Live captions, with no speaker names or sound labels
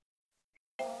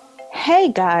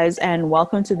Hey guys, and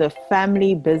welcome to the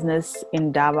Family Business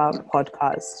Indaba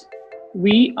podcast.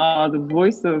 We are the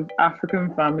voice of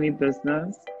African family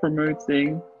business,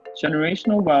 promoting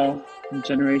generational wealth and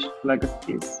generational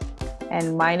legacies.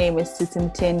 And my name is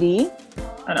Susan Tendi.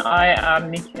 And I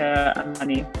am Nikia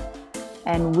Amani.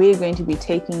 And we're going to be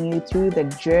taking you through the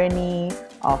journey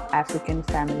of African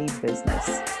family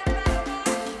business.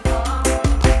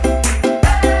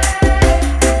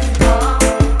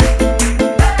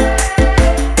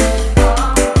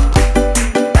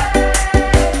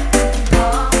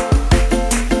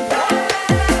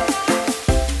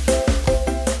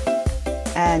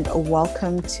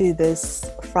 Welcome to this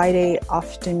Friday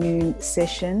afternoon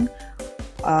session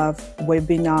of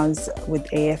webinars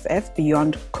with AFF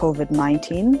Beyond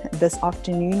COVID-19. This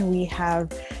afternoon, we have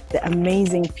the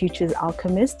amazing Futures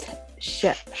Alchemist,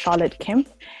 Charlotte Kemp,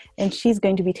 and she's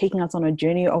going to be taking us on a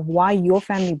journey of why your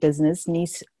family business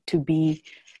needs to be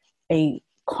a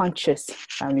conscious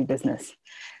family business.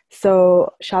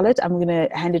 So, Charlotte, I'm going to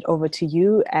hand it over to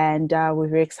you, and we're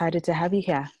very excited to have you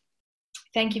here.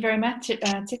 Thank you very much,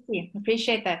 Tiffany.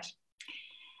 Appreciate that.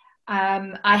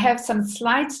 I have some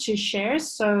slides to share,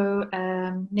 so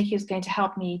Nikki is going to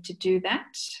help me to do that.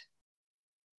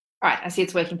 All right, I see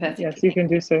it's working perfectly. Yes, you can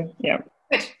do so. Yeah.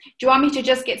 Good. Do you want me to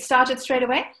just get started straight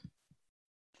away?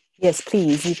 Yes,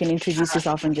 please. You can introduce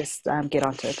yourself and just get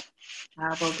onto it. I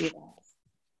will do that.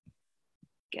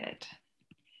 Good.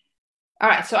 All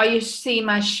right, so are you seeing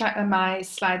my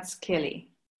slides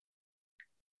clearly?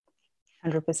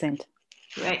 100%.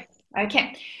 Great.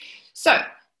 Okay. So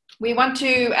we want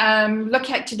to look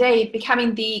at today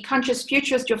becoming the conscious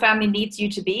futurist your family needs you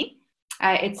to be.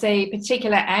 It's a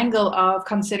particular angle of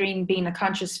considering being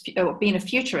being a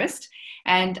futurist,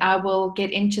 and I will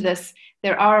get into this.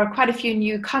 There are quite a few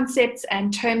new concepts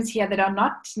and terms here that are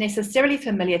not necessarily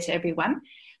familiar to everyone.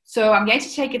 So I'm going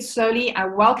to take it slowly. I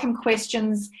welcome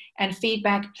questions and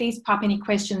feedback. Please pop any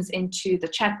questions into the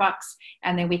chat box,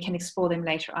 and then we can explore them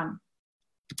later on.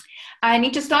 I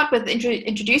need to start with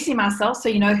introducing myself so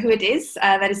you know who it is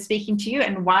that is speaking to you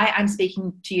and why I'm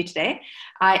speaking to you today.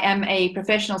 I am a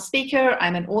professional speaker,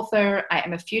 I'm an author, I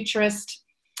am a futurist.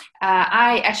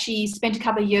 I actually spent a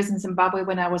couple of years in Zimbabwe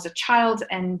when I was a child,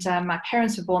 and my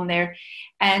parents were born there.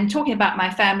 And talking about my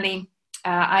family,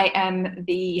 I am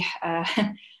the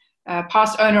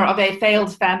past owner of a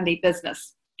failed family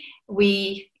business.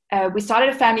 We started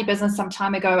a family business some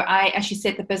time ago. I actually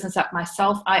set the business up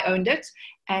myself. I owned it,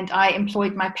 and I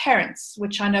employed my parents,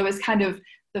 which I know is kind of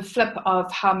the flip of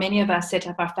how many of us set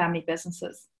up our family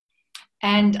businesses.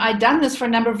 And I'd done this for a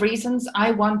number of reasons.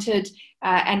 I wanted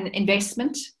an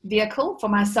investment vehicle for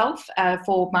myself,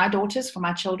 for my daughters, for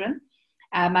my children.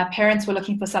 My parents were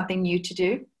looking for something new to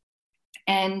do.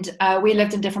 And we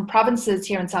lived in different provinces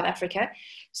here in South Africa.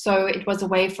 So it was a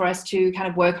way for us to kind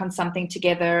of work on something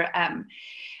together.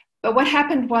 But what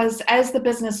happened was, as the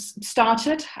business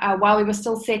started, while we were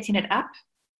still setting it up,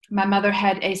 my mother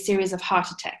had a series of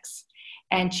heart attacks,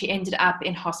 and she ended up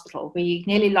in hospital. We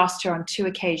nearly lost her on 2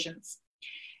 occasions.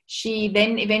 She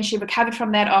then eventually recovered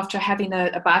from that after having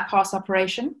a bypass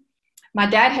operation. My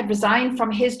dad had resigned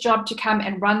from his job to come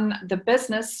and run the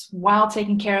business while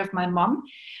taking care of my mom.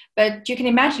 But you can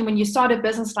imagine when you start a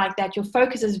business like that, your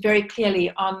focus is very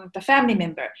clearly on the family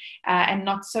member and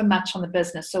not so much on the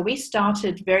business. So we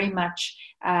started very much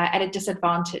at a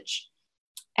disadvantage.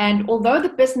 And although the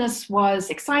business was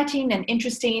exciting and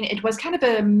interesting, it was kind of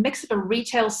a mix of a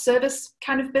retail service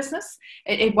kind of business.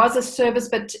 It was a service,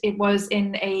 but it was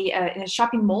in a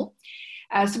shopping mall.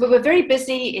 So we were very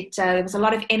busy. There was a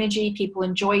lot of energy. People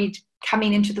enjoyed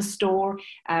coming into the store.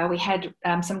 We had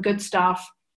some good staff.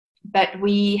 But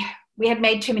we had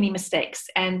made too many mistakes,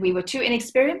 and we were too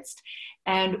inexperienced,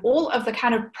 and all of the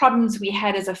kind of problems we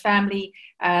had as a family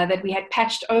that we had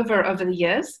patched over the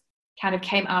years kind of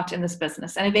came out in this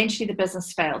business, and eventually the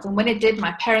business failed. And when it did,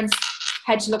 my parents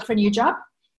had to look for a new job,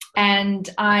 and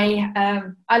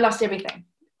I lost everything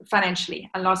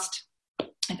financially. I lost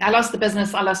the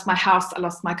business, I lost my house, I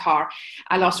lost my car,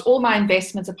 I lost all my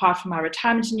investments apart from my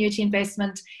retirement annuity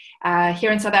investment.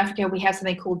 Here in South Africa, we have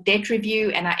something called debt review,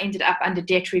 and I ended up under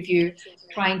debt review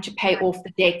trying to pay off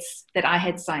the debts that I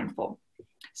had signed for.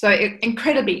 So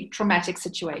incredibly traumatic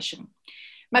situation.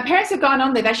 My parents have gone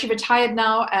on. They've actually retired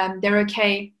now. They're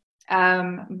okay.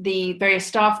 The various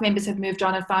staff members have moved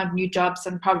on and found new jobs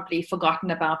and probably forgotten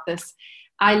about this.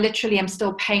 I literally am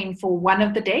still paying for one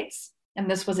of the debts, and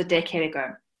this was a decade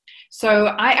ago. So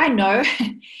I know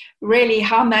really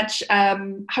how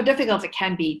difficult it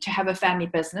can be to have a family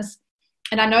business.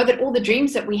 And I know that all the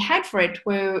dreams that we had for it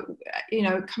were,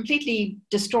 completely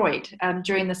destroyed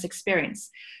during this experience.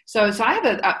 So I have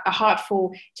a heart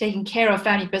for taking care of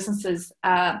family businesses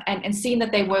and seeing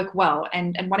that they work well,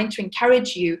 and wanting to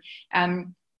encourage you.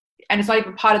 And it's not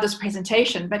even part of this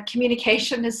presentation, but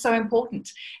communication is so important,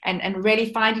 and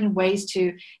really finding ways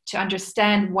to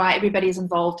understand why everybody is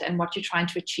involved and what you're trying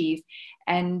to achieve.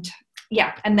 And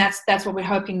that's what we're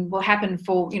hoping will happen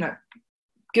for,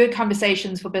 good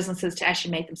conversations for businesses to actually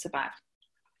make them survive.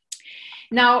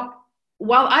 Now,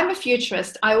 while I'm a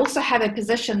futurist, I also have a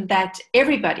position that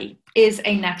everybody is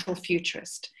a natural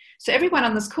futurist. So everyone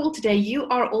on this call today, you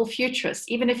are all futurists,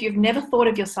 even if you've never thought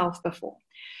of yourself before.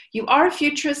 You are a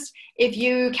futurist if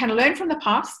you can learn from the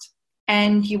past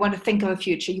and you want to think of a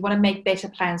future. You want to make better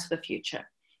plans for the future.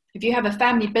 If you have a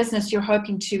family business, you're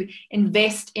hoping to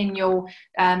invest in your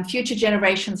future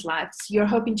generations' lives. You're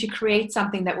hoping to create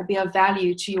something that will be of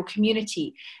value to your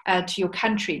community, to your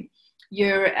country.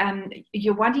 You're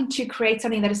wanting to create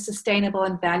something that is sustainable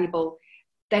and valuable,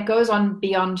 that goes on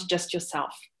beyond just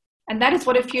yourself. And that is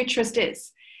what a futurist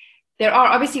is. There are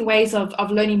obviously ways of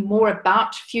learning more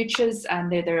about futures,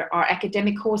 and there are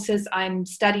academic courses. I'm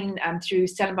studying through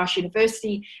Stellenbosch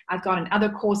University. I've gone in other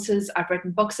courses. I've written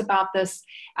books about this.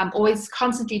 I'm always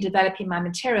constantly developing my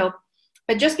material.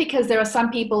 But just because there are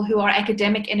some people who are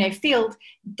academic in a field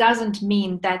doesn't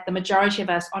mean that the majority of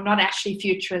us are not actually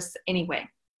futurists anyway.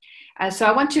 So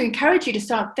I want to encourage you to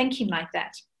start thinking like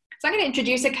that. So I'm going to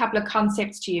introduce a couple of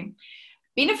concepts to you.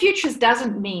 Being a futurist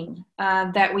doesn't mean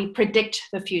that we predict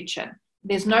the future.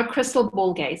 There's no crystal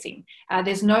ball gazing.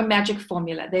 There's no magic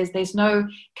formula. There's no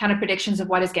kind of predictions of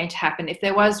what is going to happen. If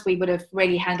there was, we would have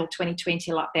really handled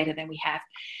 2020 a lot better than we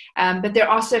have. But there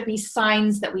are certainly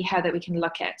signs that we have that we can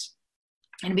look at.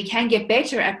 And we can get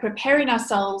better at preparing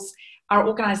ourselves, our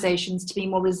organizations, to be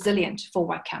more resilient for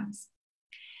what comes.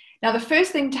 Now, the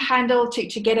first thing to handle,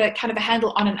 to get a kind of a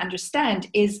handle on and understand,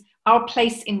 is our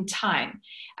place in time.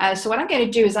 So what I'm going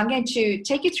to do is I'm going to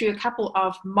take you through a couple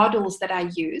of models that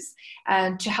I use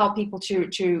to help people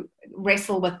to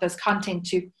wrestle with this content,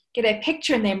 to get a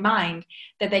picture in their mind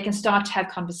that they can start to have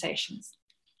conversations.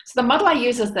 So the model I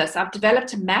use is this. I've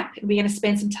developed a map, and we're going to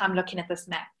spend some time looking at this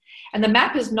map. And the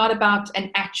map is not about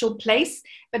an actual place,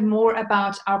 but more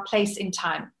about our place in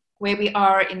time, where we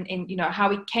are in how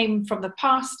we came from the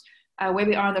past, where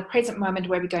we are in the present moment,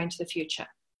 where we're going to the future.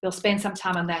 We'll spend some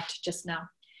time on that just now.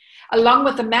 Along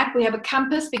with the map, we have a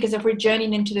compass, because if we're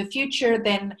journeying into the future,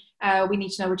 then we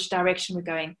need to know which direction we're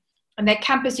going. And that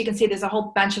compass, you can see there's a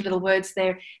whole bunch of little words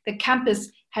there. The compass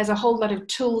has a whole lot of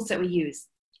tools that we use.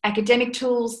 Academic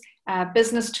tools,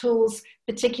 business tools,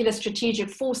 particular strategic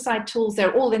foresight tools.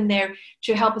 They're all in there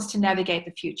to help us to navigate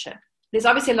the future. There's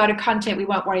obviously a lot of content. We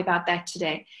won't worry about that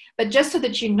today. But just so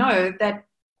that you know that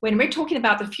when we're talking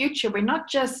about the future, we're not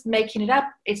just making it up.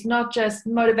 It's not just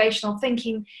motivational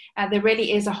thinking. There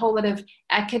really is a whole lot of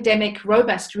academic,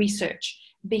 robust research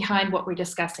behind what we're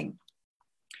discussing.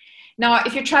 Now,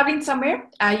 if you're traveling somewhere,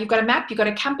 you've got a map, you've got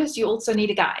a compass, you also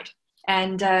need a guide.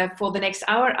 And for the next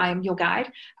hour, I am your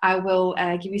guide. I will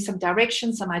give you some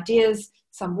direction, some ideas,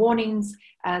 some warnings,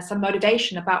 some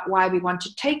motivation about why we want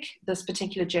to take this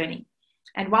particular journey.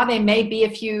 And while there may be a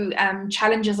few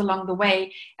challenges along the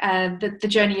way, the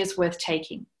journey is worth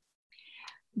taking.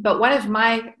 But one of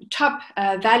my top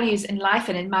values in life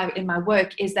and in my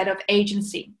work is that of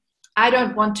agency. I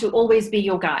don't want to always be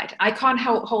your guide. I can't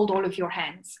hold all of your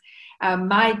hands.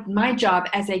 My job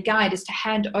as a guide is to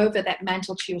hand over that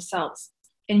mantle to yourselves.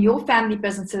 In your family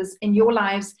businesses, in your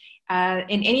lives,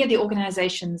 in any of the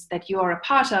organizations that you are a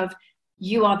part of,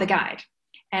 you are the guide.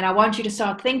 And I want you to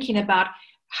start thinking about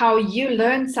how you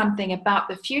learn something about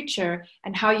the future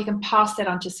and how you can pass that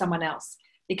on to someone else.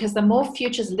 Because the more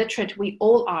futures literate we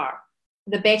all are,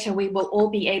 the better we will all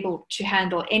be able to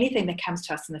handle anything that comes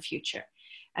to us in the future.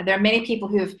 And there are many people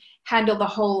who have handled the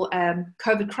whole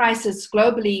COVID crisis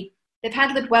globally. They've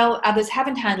handled it well, others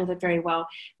haven't handled it very well.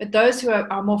 But those who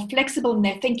are more flexible in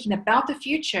their thinking about the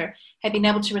future have been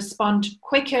able to respond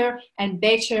quicker and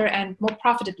better and more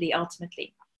profitably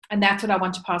ultimately. And that's what I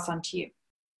want to pass on to you.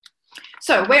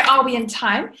 So where are we in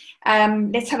time?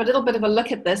 Let's have a little bit of a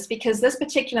look at this, because this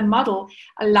particular model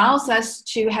allows us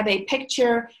to have a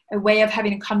picture, a way of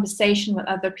having a conversation with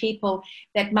other people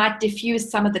that might diffuse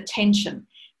some of the tension,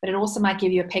 but it also might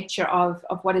give you a picture of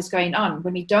what is going on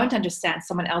when we don't understand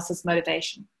someone else's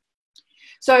motivation.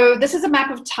 So this is a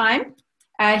map of time.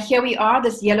 Here we are.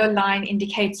 This yellow line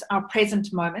indicates our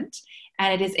present moment,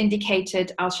 and it is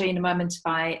indicated, I'll show you in a moment,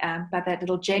 by that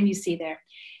little gem you see there.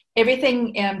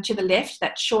 Everything to the left,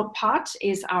 that short part,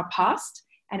 is our past,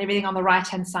 and everything on the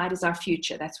right-hand side is our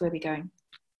future. That's where we're going.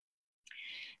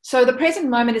 So the present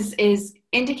moment is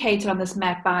indicated on this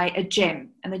map by a gem,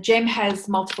 and the gem has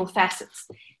multiple facets.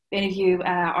 If any of you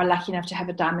are lucky enough to have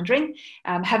a diamond ring,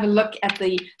 have a look at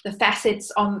the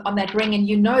facets on that ring, and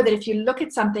you know that if you look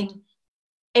at something,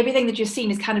 everything that you're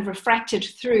seeing is kind of refracted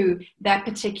through that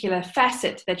particular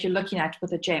facet that you're looking at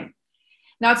with a gem.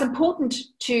 Now, it's important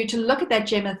to look at that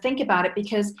gem and think about it,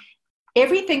 because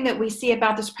everything that we see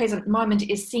about this present moment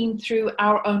is seen through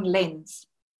our own lens.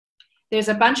 There's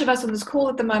a bunch of us on this call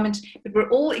at the moment, but we're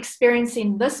all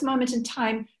experiencing this moment in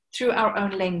time through our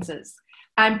own lenses.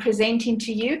 I'm presenting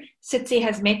to you. Sitsi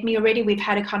has met me already. We've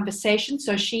had a conversation,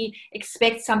 so she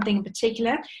expects something in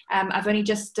particular. I've only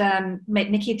just met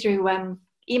Nikki through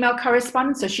email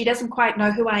correspondence, so she doesn't quite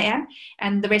know who I am,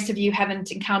 and the rest of you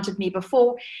haven't encountered me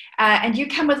before. And you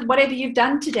come with whatever you've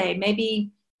done today.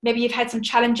 Maybe you've had some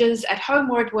challenges at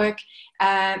home or at work.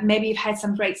 Maybe you've had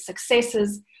some great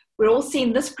successes. We're all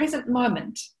seeing this present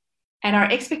moment and our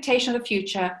expectation of the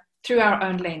future through our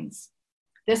own lens.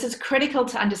 This is critical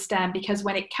to understand, because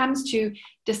when it comes to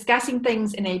discussing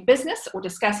things in a business or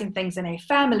discussing things in a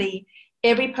family,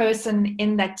 every person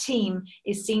in that team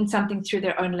is seeing something through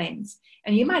their own lens.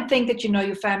 And you might think that you know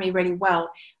your family really well,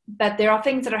 but there are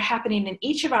things that are happening in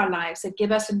each of our lives that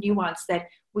give us a nuance that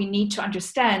we need to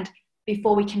understand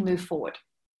before we can move forward.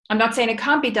 I'm not saying it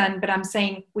can't be done, but I'm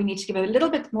saying we need to give it a little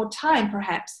bit more time,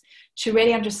 perhaps, to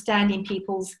really understanding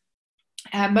people's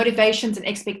motivations and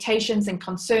expectations and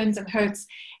concerns and hurts.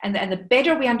 And the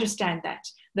better we understand that,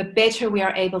 the better we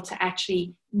are able to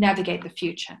actually navigate the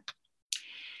future.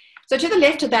 So to the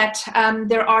left of that,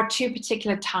 there are two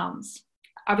particular towns.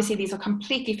 Obviously, these are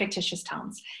completely fictitious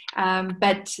towns,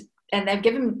 and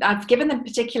I've given them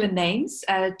particular names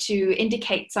to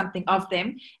indicate something of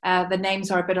them. The names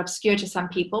are a bit obscure to some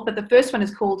people, but the first one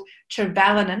is called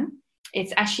Tervalinen.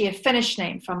 It's actually a Finnish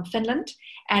name from Finland,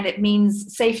 and it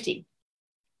means safety.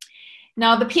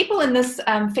 Now, the people in this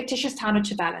fictitious town of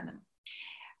Tervalinen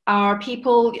are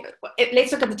people.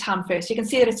 Let's look at the town first. You can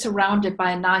see that it's surrounded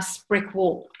by a nice brick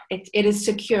wall. It is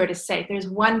secure, it is safe. There's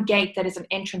one gate that is an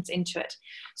entrance into it.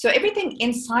 So everything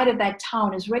inside of that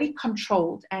town is really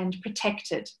controlled and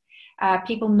protected.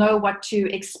 People know what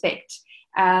to expect.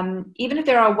 Even if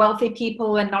there are wealthy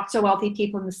people and not so wealthy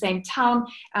people in the same town,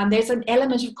 there's an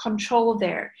element of control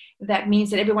there that means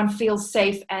that everyone feels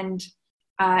safe and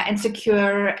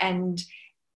secure, and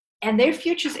their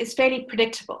futures is fairly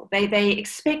predictable. They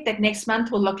expect that next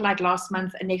month will look like last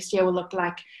month, and next year will look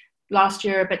like last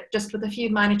year, but just with a few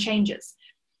minor changes.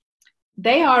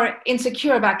 They are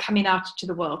insecure about coming out to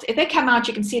the world. If they come out,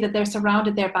 you can see that they're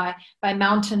surrounded there by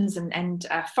mountains and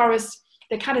forests.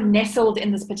 They're kind of nestled in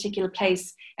this particular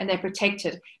place, and they're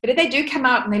protected. But if they do come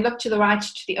out and they look to the right,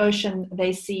 to the ocean,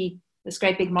 they see this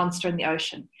great big monster in the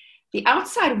ocean. The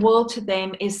outside world to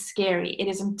them is scary. It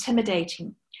is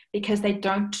intimidating because they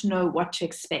don't know what to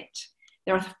expect.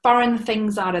 There are foreign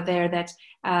things out of there that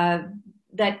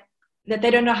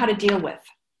they don't know how to deal with.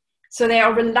 So they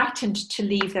are reluctant to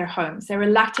leave their homes. They're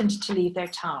reluctant to leave their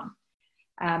town.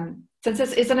 Since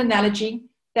this is an analogy,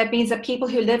 that means that people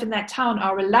who live in that town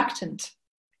are reluctant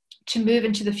to move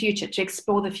into the future, to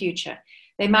explore the future.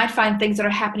 They might find things that are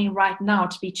happening right now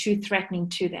to be too threatening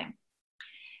to them.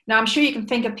 Now, I'm sure you can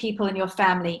think of people in your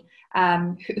family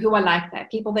who are like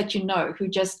that, people that you know who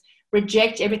just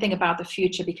reject everything about the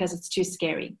future because it's too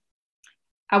scary.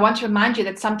 I want to remind you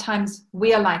that sometimes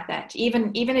we are like that.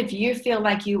 Even if you feel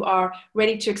like you are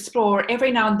ready to explore,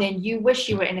 every now and then you wish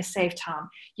you were in a safe town.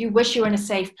 You wish you were in a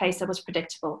safe place that was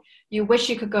predictable. You wish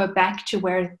you could go back to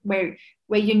where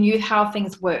you knew how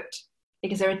things worked,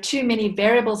 because there are too many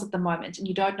variables at the moment and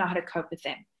you don't know how to cope with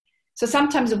them. So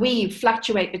sometimes we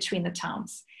fluctuate between the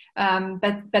towns,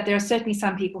 but there are certainly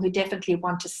some people who definitely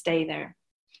want to stay there.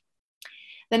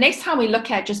 The next town we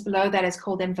look at just below that is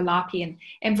called Mvelaphi.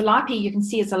 And Mvelaphi, you can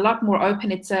see, is a lot more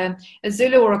open. It's a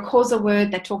Zulu or a Xhosa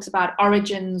word that talks about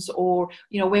origins, or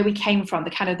where we came from, the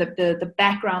kind of the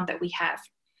background that we have.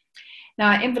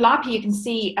 Now, Mvelaphi, you can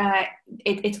see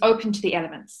it's open to the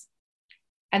elements.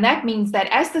 And that means that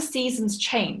as the seasons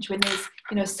change, when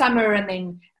there's summer and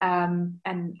then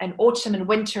and autumn and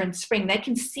winter and spring, they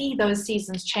can see those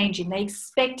seasons changing. They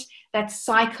expect that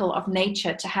cycle of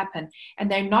nature to happen,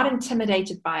 and they're not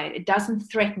intimidated by it. It doesn't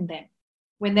threaten them.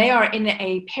 When they are in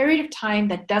a period of time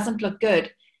that doesn't look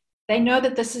good, they know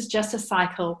that this is just a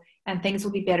cycle and things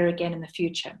will be better again in the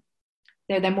future.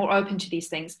 They're more open to these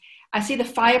things. I see the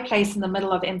fireplace in the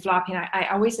middle of Mvelaphi, and I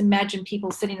always imagine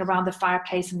people sitting around the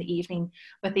fireplace in the evening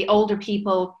with the older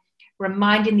people,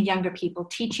 reminding the younger people,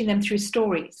 teaching them through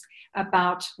stories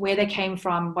about where they came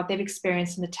from, what they've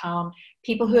experienced in the town,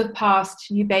 people who have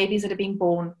passed, new babies that have been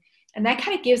born. And that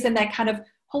kind of gives them that kind of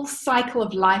whole cycle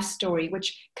of life story,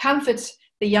 which comforts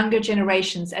the younger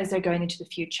generations as they're going into the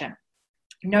future,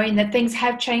 knowing that things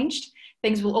have changed,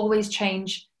 things will always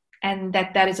change, and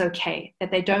that is okay,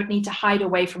 that they don't need to hide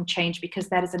away from change because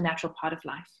that is a natural part of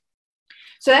life.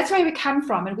 So that's where we come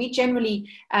from, and we generally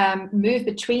move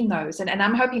between those. And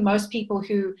I'm hoping most people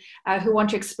who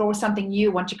want to explore something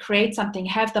new, want to create something,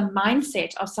 have the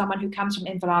mindset of someone who comes from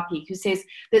Mvelaphi, who says,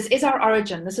 this is our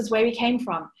origin, this is where we came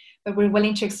from, but we're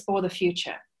willing to explore the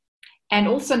future. And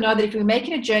also know that if we're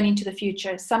making a journey into the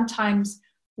future, sometimes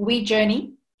we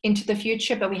journey into the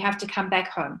future, but we have to come back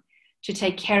home to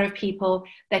take care of people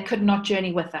that could not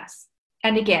journey with us.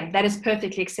 And again, that is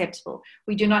perfectly acceptable.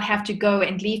 We do not have to go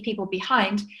and leave people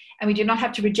behind, and we do not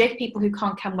have to reject people who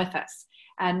can't come with us.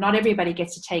 And not everybody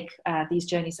gets to take these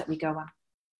journeys that we go on.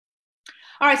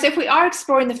 All right, so if we are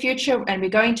exploring the future and we're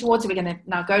going towards it, we're going to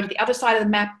now go to the other side of the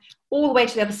map. All the way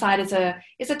to the other side is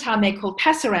a town there called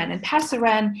Pasaran. And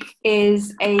Pasaran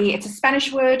is it's a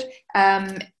Spanish word,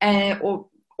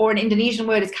 or an Indonesian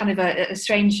word. Is kind of a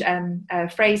strange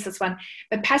phrase, this one.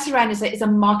 But Pasaran is a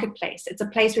marketplace. It's a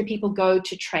place where people go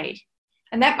to trade.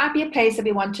 And that might be a place that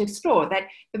we want to explore, that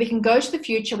we can go to the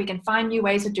future, we can find new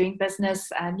ways of doing business,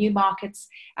 new markets,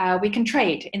 we can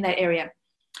trade in that area.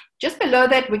 Just below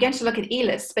that, we're going to look at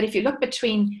Elis. But if you look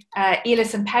between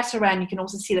Elis and Pasaran, you can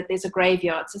also see that there's a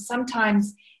graveyard. So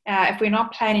sometimes if we're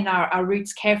not planning our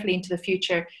routes carefully into the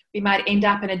future, we might end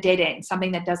up in a dead end,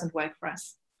 something that doesn't work for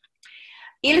us.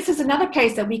 Elis is another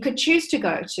place that we could choose to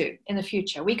go to in the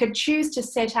future. We could choose to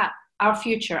set up our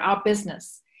future, our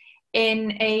business,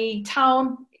 in a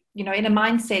town, in a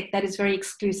mindset that is very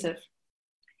exclusive.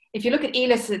 If you look at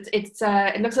Elis, it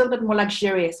looks a little bit more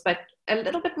luxurious, but a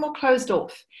little bit more closed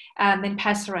off than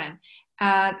Pasaran.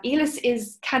 Elis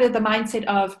is kind of the mindset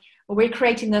of, we're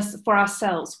creating this for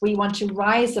ourselves. We want to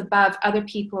rise above other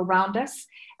people around us,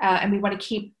 and we want to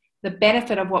keep the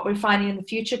benefit of what we're finding in the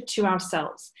future to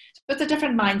ourselves. So it's a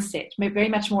different mindset, very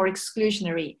much more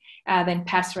exclusionary than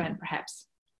Pasaran, perhaps.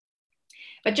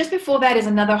 But just before that is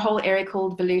another whole area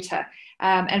called Valuta.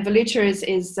 And Valuta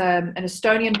is an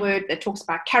Estonian word that talks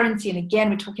about currency. And again,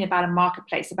 we're talking about a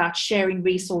marketplace, about sharing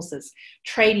resources,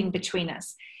 trading between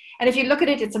us. And if you look at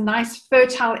it, it's a nice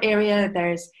fertile area.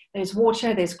 There's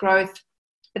water, there's growth,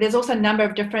 but there's also a number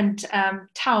of different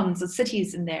towns and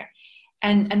cities in there.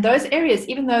 And those areas,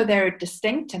 even though they're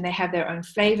distinct and they have their own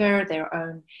flavor, their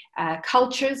own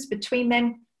cultures between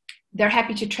them, they're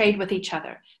happy to trade with each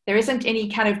other. There isn't any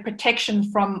kind of protection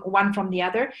from one from the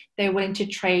other. They're willing to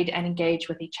trade and engage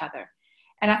with each other.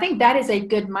 And I think that is a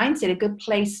good mindset, a good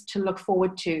place to look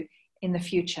forward to in the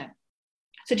future.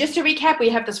 So just to recap, we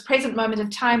have this present moment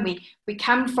of time. We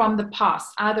come from the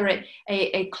past, either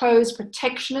a closed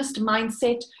protectionist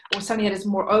mindset or something that is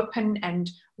more open and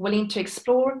willing to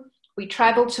explore. We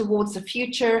travel towards the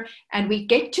future, and we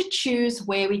get to choose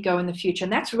where we go in the future.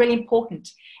 And that's really important.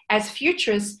 As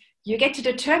futurists, you get to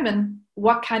determine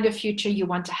what kind of future you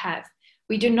want to have.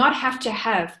 We do not have to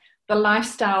have the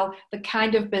lifestyle, the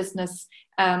kind of business,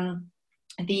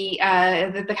 the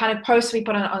kind of posts we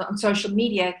put on social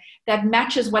media that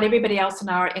matches what everybody else in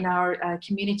our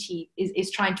community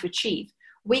is trying to achieve.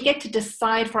 We get to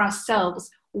decide for ourselves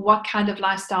what kind of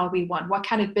lifestyle we want, what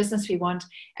kind of business we want,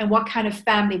 and what kind of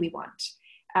family we want.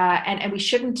 And we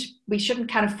shouldn't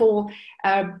kind of fall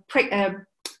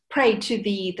prey to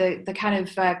the kind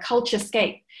of culture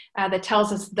scape that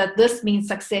tells us that this means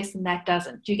success and that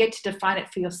doesn't. You get to define it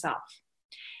for yourself,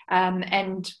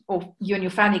 or you and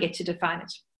your family get to define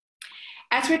it.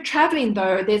 As we're traveling,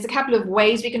 though, there's a couple of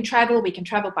ways we can travel. We can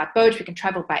travel by boat, we can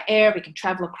travel by air, we can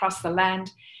travel across the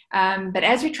land. But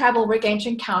as we travel, we're going to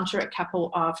encounter a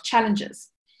couple of challenges.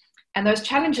 And those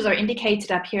challenges are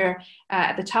indicated up here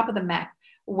at the top of the map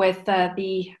with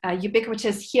the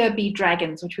ubiquitous "Here be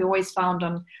dragons," which we always found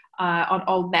on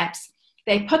old maps.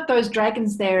 They put those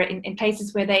dragons there in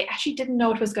places where they actually didn't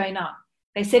know what was going on.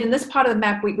 They said, in this part of the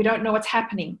map, we don't know what's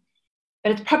happening,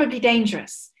 but it's probably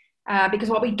dangerous because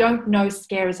what we don't know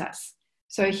scares us.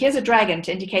 So here's a dragon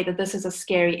to indicate that this is a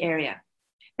scary area.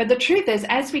 But the truth is,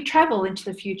 as we travel into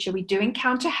the future, we do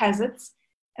encounter hazards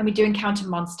and we do encounter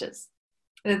monsters.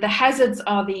 The hazards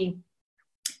are the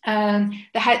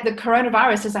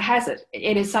coronavirus is a hazard.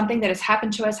 It is something that has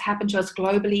happened to us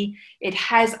globally. It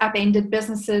has upended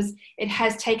businesses. It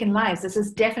has taken lives. This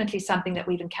is definitely something that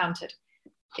we've encountered.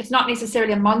 It's not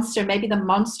necessarily a monster. Maybe the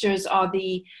monsters are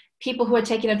the people who are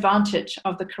taking advantage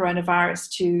of the coronavirus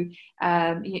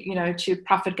to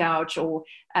profit gouge or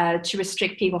to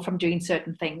restrict people from doing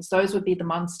certain things. Those would be the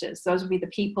monsters. Those would be the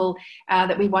people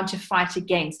that we want to fight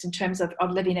against in terms of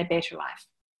living a better life.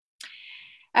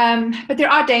 But there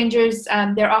are dangers.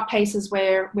 There are places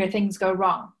where things go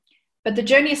wrong. But the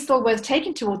journey is still worth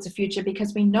taking towards the future,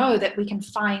 because we know that we can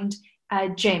find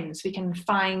gems. We can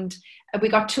find, we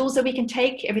got tools that we can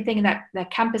take. Everything in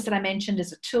that compass that I mentioned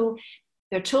is a tool.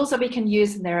 There are tools that we can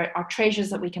use, and there are treasures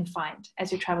that we can find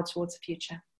as we travel towards the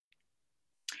future.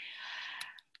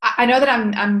 I know that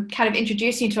I'm kind of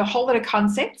introducing you to a whole lot of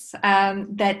concepts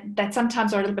that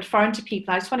sometimes are a little bit foreign to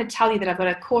people. I just want to tell you that I've got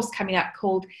a course coming up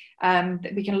called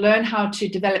that we can learn how to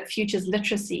develop futures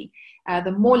literacy.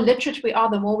 The more literate we are,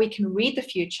 the more we can read the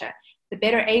future, the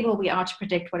better able we are to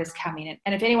predict what is coming.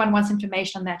 And if anyone wants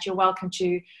information on that, you're welcome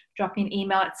to drop me an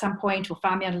email at some point or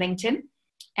find me on LinkedIn,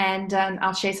 and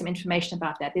I'll share some information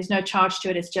about that. There's no charge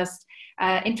to it. It's just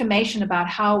information about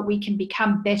how we can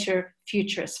become better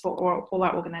futurists for all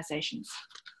our organizations.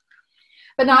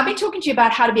 But now I've been talking to you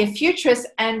about how to be a futurist,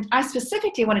 and I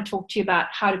specifically want to talk to you about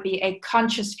how to be a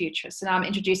conscious futurist. And I'm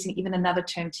introducing even another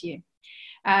term to you.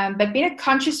 But being a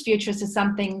conscious futurist is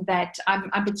something that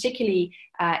I'm particularly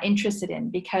interested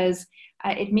in, because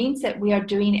it means that we are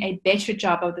doing a better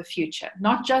job of the future,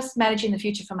 not just managing the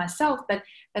future for myself, but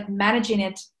managing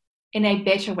it in a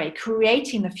better way,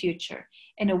 creating the future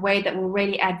in a way that will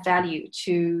really add value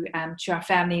to our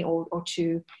family or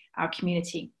to our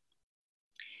community.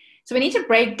 So we need to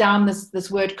break down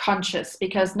this word conscious,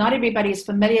 because not everybody is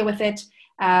familiar with it,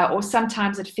 or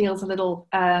sometimes it feels a little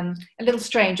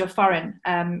strange or foreign.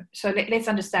 So let's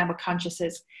understand what conscious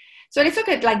is. So let's look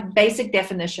at like basic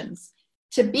definitions.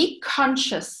 To be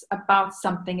conscious about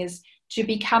something is to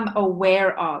become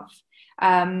aware of.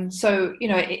 So,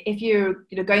 if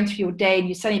you're going through your day and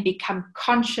you suddenly become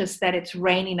conscious that it's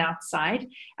raining outside,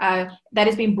 that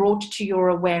has been brought to your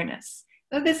awareness.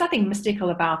 There's nothing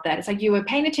mystical about that. It's like you were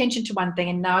paying attention to one thing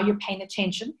and now you're paying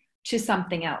attention to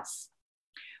something else.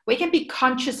 We can be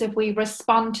conscious if we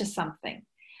respond to something.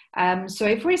 So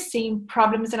if we're seeing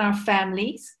problems in our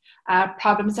families,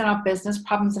 problems in our business,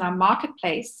 problems in our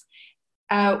marketplace,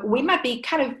 we might be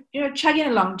kind of, chugging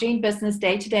along, doing business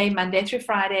day to day, Monday through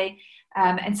Friday,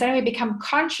 and suddenly we become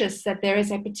conscious that there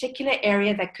is a particular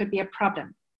area that could be a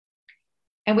problem.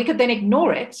 And we could then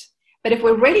ignore it. But if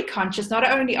we're really conscious, not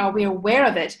only are we aware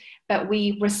of it, but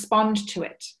we respond to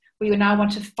it. We now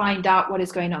want to find out what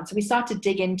is going on. So we start to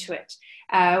dig into it.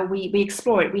 We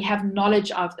explore it. We have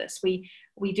knowledge of this. We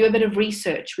do a bit of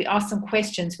research. We ask some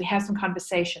questions. We have some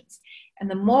conversations. And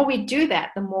the more we do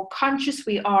that, the more conscious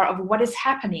we are of what is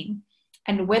happening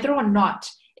and whether or not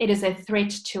it is a threat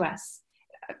to us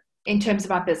in terms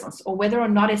of our business, or whether or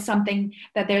not it's something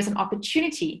that there's an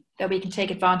opportunity that we can take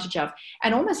advantage of.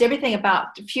 And almost everything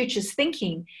about futures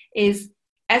thinking is,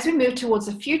 as we move towards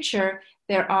the future,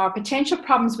 there are potential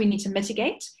problems we need to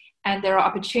mitigate, and there are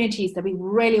opportunities that we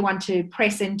really want to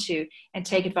press into and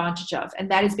take advantage of.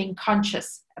 And that is being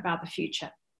conscious about the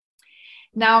future.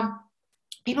 Now,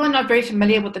 people are not very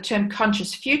familiar with the term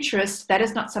conscious futurist. That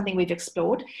is not something we've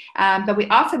explored, but we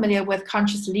are familiar with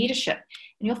conscious leadership.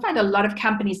 And you'll find a lot of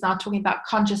companies now talking about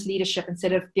conscious leadership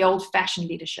instead of the old-fashioned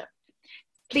leadership.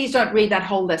 Please don't read that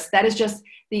whole list. That is just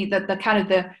the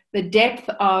kind of the depth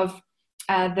of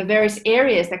the various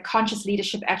areas that conscious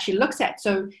leadership actually looks at.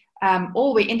 So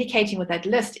all we're indicating with that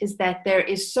list is that there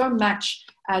is so much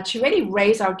to really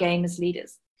raise our game as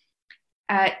leaders.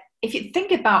 If you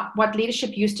think about what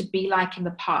leadership used to be like in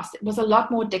the past, it was a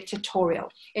lot more dictatorial.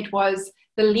 It was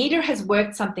the leader has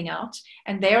worked something out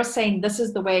and they are saying this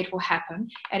is the way it will happen,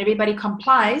 and everybody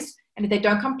complies, and if they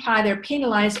don't comply, they're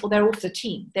penalized or they're off the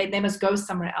team. They must go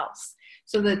somewhere else.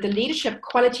 So the leadership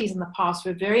qualities in the past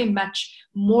were very much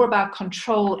more about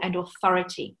control and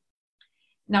authority.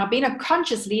 Now, being a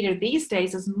conscious leader these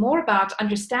days is more about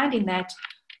understanding that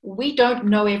we don't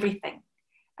know everything.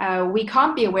 We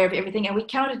can't be aware of everything, and we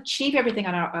cannot achieve everything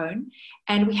on our own,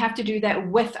 and we have to do that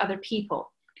with other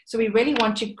people. So we really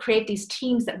want to create these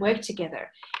teams that work together.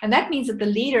 And that means that the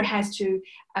leader has to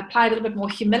apply a little bit more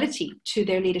humility to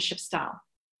their leadership style.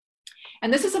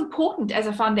 And this is important as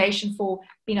a foundation for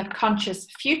being a conscious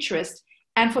futurist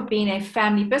and for being a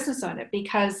family business owner,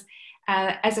 because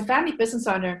as a family business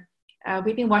owner,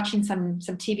 we've been watching some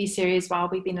TV series while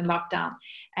we've been in lockdown.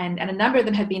 And a number of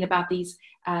them have been about these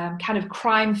kind of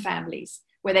crime families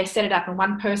where they set it up and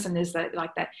one person is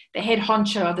the head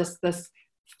honcho of this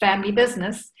family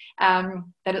business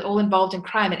that is all involved in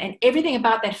crime. And everything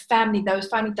about that family, those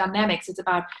family dynamics, is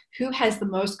about who has the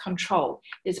most control.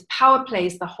 There's power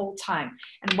plays the whole time.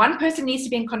 And one person needs to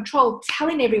be in control,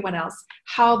 telling everyone else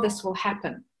how this will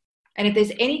happen. And if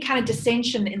there's any kind of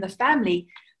dissension in the family,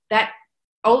 that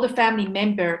older family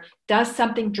member does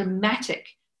something dramatic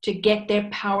to get their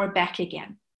power back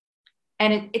again.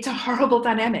 And it's a horrible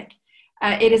dynamic.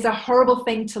 It is a horrible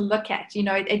thing to look at. You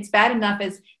know, it's bad enough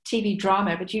as TV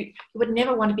drama, but you would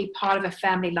never want to be part of a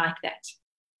family like that.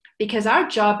 Because our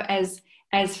job as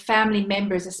family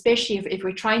members, especially if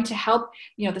we're trying to help,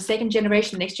 you know, the second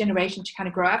generation, the next generation to kind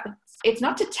of grow up, it's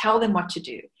not to tell them what to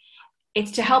do.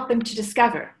 It's to help them to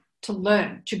discover, to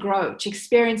learn, to grow, to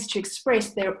experience, to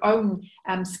express their own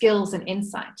skills and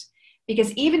insight.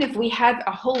 Because even if we have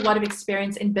a whole lot of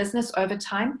experience in business over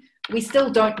time, we still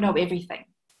don't know everything.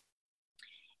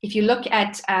 If you look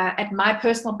at my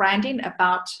personal branding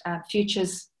about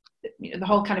futures, you know, the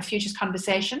whole kind of futures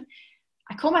conversation,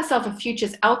 I call myself a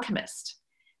futures alchemist,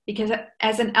 because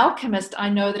as an alchemist, I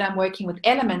know that I'm working with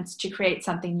elements to create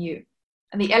something new.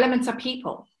 And the elements are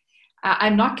people.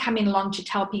 I'm not coming along to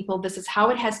tell people this is how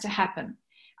it has to happen.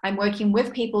 I'm working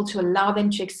with people to allow them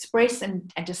to express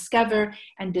and discover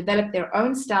and develop their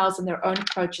own styles and their own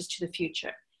approaches to the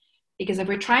future. Because if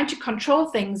we're trying to control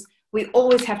things, we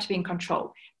always have to be in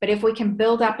control. But if we can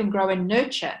build up and grow and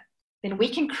nurture, then we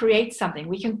can create something.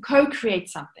 We can co-create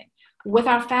something with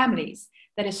our families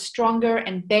that is stronger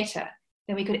and better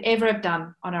than we could ever have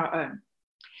done on our own.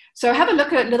 So have a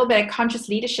look at a little bit at conscious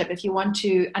leadership if you want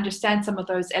to understand some of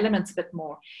those elements a bit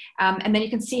more. And then you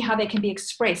can see how they can be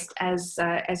expressed as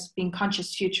being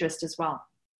conscious futurist as well.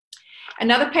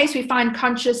 Another place we find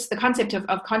the concept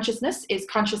of consciousness is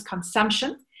conscious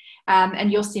consumption.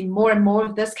 And you'll see more and more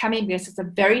of this coming because it's a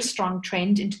very strong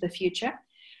trend into the future.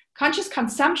 Conscious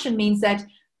consumption means that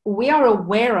we are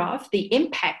aware of the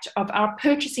impact of our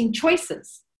purchasing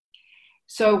choices.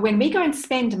 So when we go and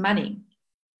spend money,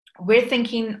 we're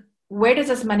thinking, where does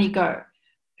this money go?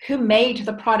 Who made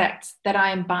the products that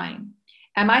I am buying?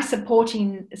 Am I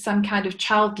supporting some kind of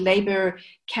child labor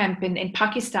camp in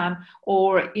Pakistan?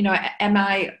 Or, you know, am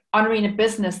I honoring a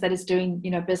business that is doing,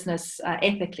 you know, business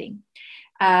ethically?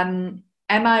 Am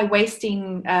I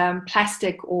wasting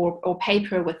plastic or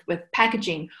paper with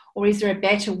packaging? Or is there a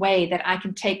better way that I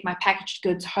can take my packaged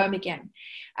goods home again?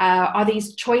 Are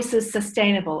these choices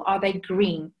sustainable? Are they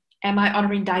green? Am I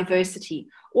honoring diversity?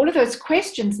 All of those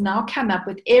questions now come up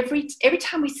with every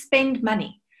time we spend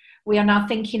money. We are now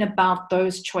thinking about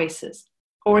those choices.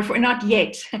 Or if we're not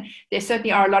yet, there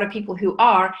certainly are a lot of people who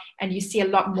are, and you see a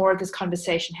lot more of this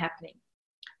conversation happening.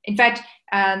 In fact,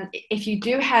 if you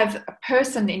do have a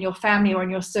person in your family or in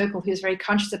your circle who's very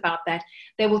conscious about that,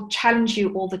 they will challenge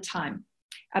you all the time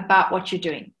about what you're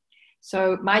doing.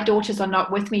 So my daughters are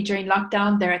not with me during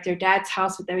lockdown. They're at their dad's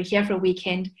house, but they were here for a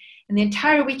weekend. And the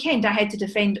entire weekend, I had to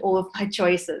defend all of my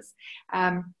choices.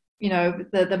 You know,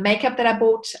 the makeup that I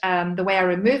bought, the way I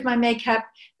removed my makeup,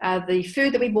 the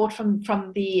food that we bought from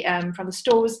the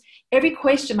stores. Every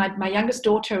question, my youngest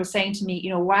daughter was saying to me, you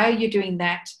know, why are you doing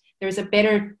that? There's a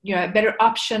better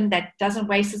option that doesn't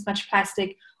waste as much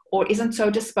plastic or isn't so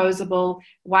disposable.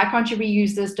 Why can't you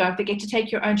reuse this? Don't forget to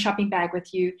take your own shopping bag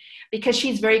with you, because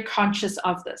she's very conscious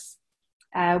of this.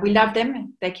 We love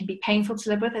them. They can be painful to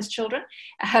live with as children,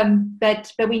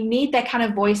 but we need that kind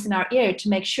of voice in our ear to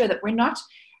make sure that we're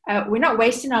not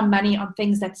wasting our money on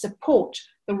things that support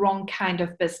the wrong kind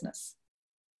of business.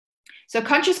 So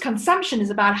conscious consumption is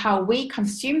about how we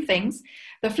consume things.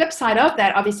 The flip side of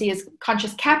that, obviously, is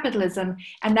conscious capitalism,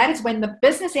 and that is when the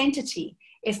business entity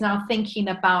is now thinking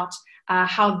about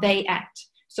how they act.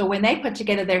 So when they put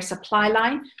together their supply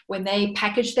line, when they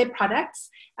package their products,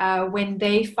 when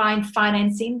they find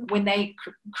financing, when they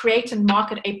create and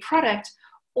market a product,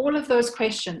 all of those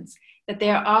questions that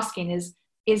they're asking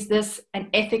is this an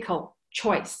ethical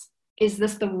choice? Is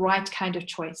this the right kind of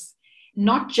choice?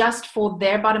 Not just for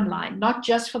their bottom line, not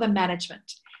just for the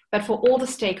management, but for all the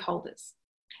stakeholders.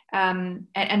 And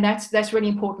that's really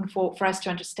important for us to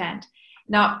understand.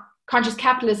 Now, conscious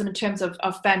capitalism in terms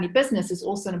of family business is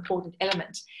also an important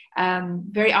element.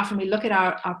 Very often we look at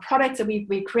our products that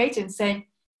we created and say,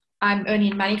 I'm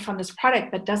earning money from this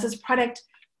product, but does this product,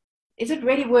 is it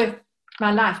really worth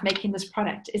my life making this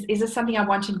product? Is this something I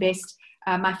want to invest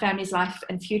my family's life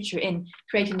and future in,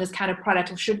 creating this kind of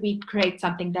product, or should we create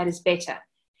something that is better?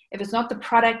 If it's not the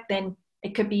product, then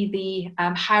it could be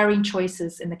the hiring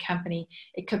choices in the company.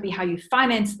 It could be how you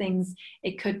finance things.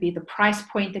 It could be the price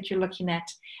point that you're looking at.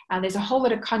 There's a whole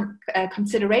lot of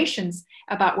considerations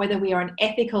about whether we are an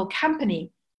ethical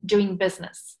company doing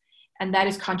business, and that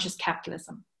is conscious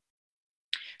capitalism.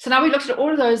 So now we looked at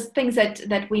all of those things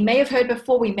that we may have heard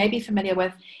before, we may be familiar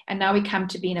with, and now we come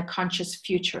to being a conscious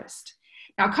futurist.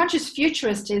 Now, a conscious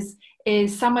futurist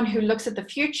is someone who looks at the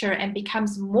future and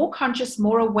becomes more conscious,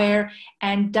 more aware,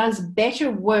 and does better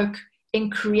work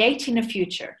in creating a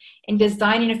future, in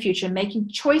designing a future, making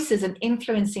choices and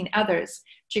influencing others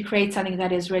to create something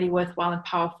that is really worthwhile and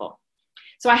powerful.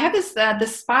 So I have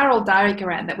this spiral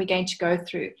diagram that we're going to go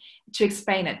through to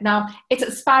explain it. Now, it's a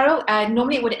spiral.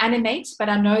 Normally it would animate, but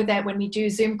I know that when we do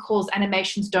Zoom calls,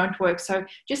 animations don't work. So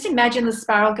just imagine the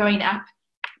spiral going up,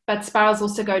 but spirals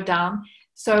also go down.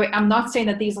 So I'm not saying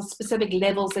that these are specific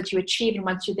levels that you achieve, and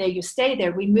once you're there, you stay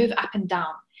there. We move up and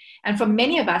down. And for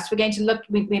many of us, we're going to look,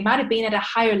 we might have been at a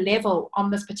higher level on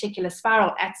this particular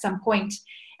spiral at some point,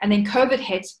 and then COVID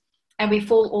hit, and we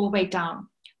fall all the way down.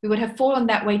 We would have fallen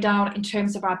that way down in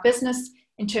terms of our business,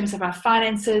 in terms of our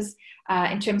finances,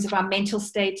 in terms of our mental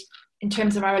state, in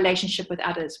terms of our relationship with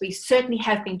others. We certainly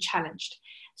have been challenged.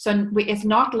 So it's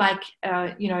not like,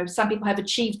 some people have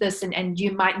achieved this and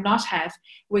you might not have.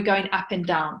 We're going up and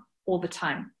down all the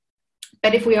time.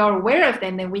 But if we are aware of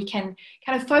them, then we can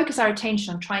kind of focus our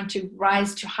attention on trying to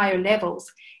rise to higher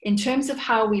levels in terms of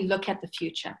how we look at the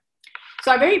future.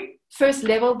 So our very first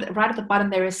level, right at the bottom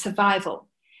there, is survival.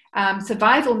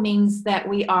 Survival means that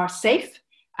we are safe,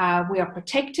 we are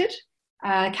protected,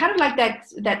 kind of like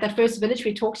that first village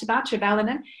we talked about,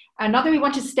 Trevelyan. Not that we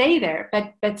want to stay there,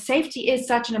 but safety is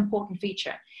such an important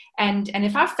feature. And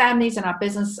if our families and our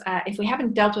business, if we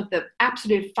haven't dealt with the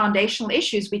absolute foundational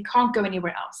issues, we can't go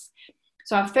anywhere else.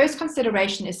 So our first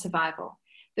consideration is survival.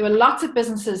 There were lots of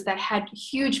businesses that had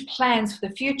huge plans for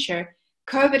the future.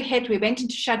 COVID hit, we went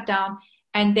into shutdown,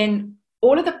 and then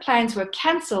all of the plans were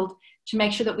cancelled to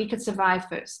make sure that we could survive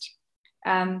first,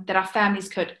 that our families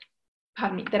could,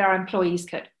 that our employees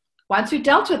could. Once we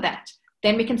dealt with that,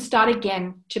 then we can start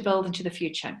again to build into the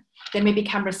future. Then we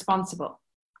become responsible.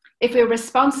 If we're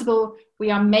responsible, we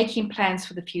are making plans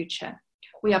for the future.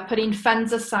 We are putting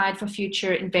funds aside for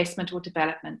future investment or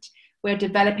development. We're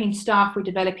developing staff, we're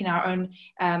developing our own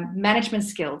management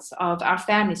skills of our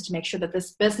families to make sure that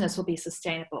this business will be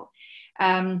sustainable.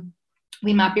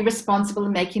 We might be responsible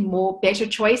in making better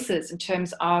choices in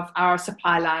terms of our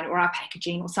supply line or our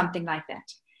packaging or something like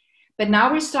that. But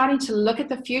now we're starting to look at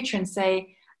the future and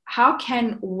say, how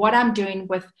can what I'm doing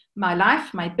with my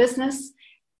life, my business,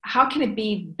 how can it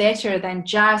be better than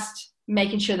just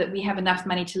making sure that we have enough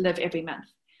money to live every month?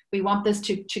 We want this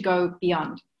to go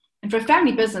beyond. And for a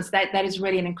family business, that is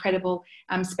really an incredible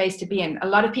space to be in. A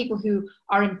lot of people who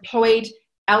are employed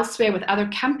elsewhere with other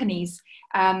companies,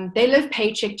 they live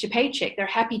paycheck to paycheck. They're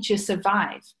happy to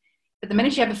survive. But the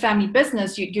minute you have a family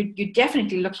business, you're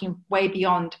definitely looking way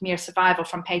beyond mere survival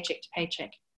from paycheck to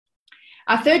paycheck.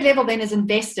 Our third level then is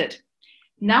invested.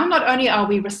 Now, not only are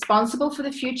we responsible for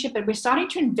the future, but we're starting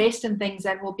to invest in things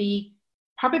that will be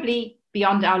probably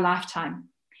beyond our lifetime.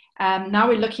 Now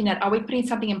we're looking at, are we putting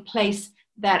something in place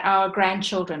that our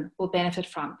grandchildren will benefit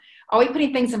from? Are we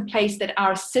putting things in place that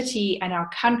our city and our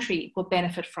country will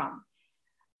benefit from?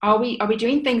 Are we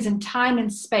doing things in time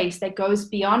and space that goes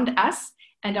beyond us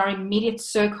and our immediate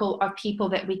circle of people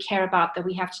that we care about, that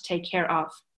we have to take care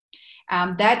of?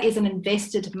 That is an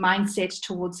invested mindset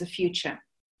towards the future.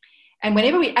 And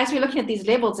as we're looking at these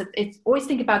levels, it's always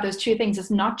think about those two things. It's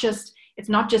not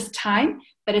just time,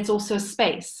 but it's also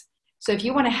space. So if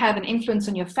you want to have an influence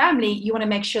on your family, you want to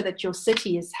make sure that your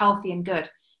city is healthy and good.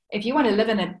 If you want to live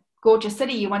in a gorgeous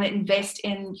city, you want to invest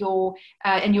in your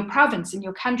province, in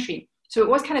your country. So it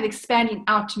was kind of expanding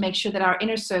out to make sure that our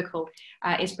inner circle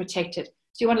is protected.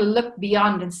 So you want to look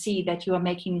beyond and see that you are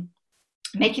making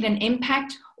an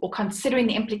impact, or considering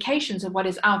the implications of what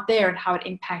is out there and how it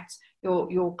impacts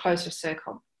your closer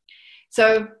circle.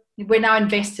 So we're now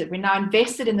invested. We're now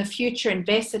invested in the future,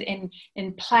 invested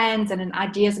in plans and in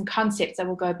ideas and concepts that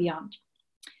will go beyond.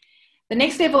 The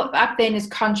next level up then is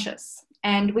conscious.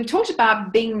 And we've talked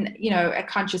about being, a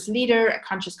conscious leader, a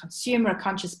conscious consumer, a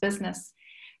conscious business.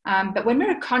 But when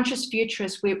we're a conscious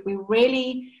futurist, we're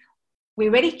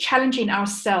really challenging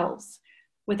ourselves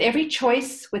with every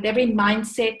choice, with every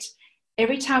mindset.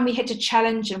 Every time we hit a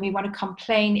challenge and we want to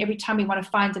complain, every time we want to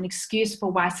find an excuse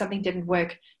for why something didn't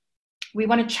work, we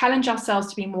want to challenge ourselves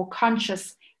to be more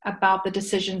conscious about the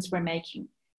decisions we're making.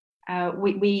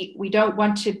 We don't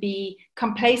want to be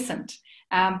complacent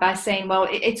by saying, well,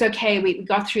 it's okay, we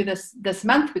got through this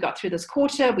month, we got through this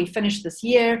quarter, we finished this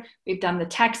year, we've done the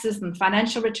taxes and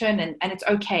financial return, and it's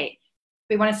okay.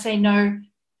 We want to say, no,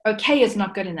 okay is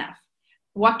not good enough.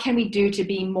 What can we do to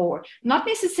be more? Not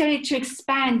necessarily to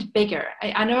expand bigger.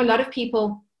 I know a lot of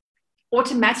people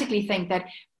automatically think that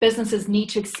businesses need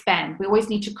to expand. We always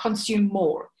need to consume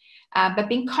more. But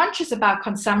being conscious about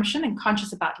consumption and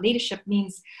conscious about leadership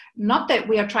means not that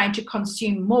we are trying to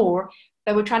consume more,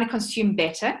 but we're trying to consume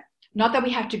better. Not that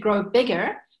we have to grow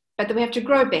bigger, but that we have to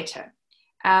grow better.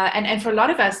 And for a lot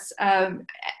of us, and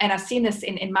I've seen this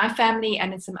in my family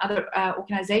and in some other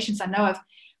organizations I know of,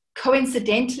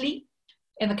 coincidentally,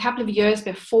 in the couple of years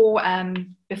before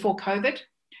COVID,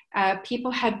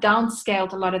 people have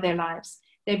downscaled a lot of their lives.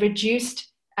 They've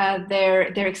reduced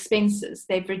their expenses.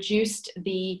 They've reduced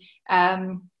the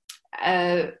kind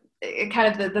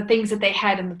of the things that they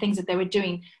had and the things that they were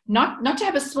doing, not to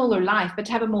have a smaller life, but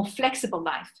to have a more flexible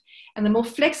life. And the more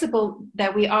flexible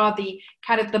that we are, the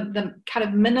kind of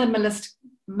minimalist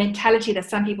mentality that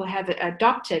some people have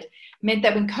adopted meant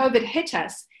that when COVID hit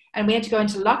us and we had to go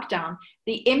into lockdown,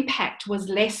 the impact was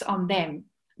less on them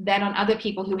than on other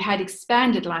people who had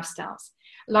expanded lifestyles.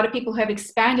 A lot of people who have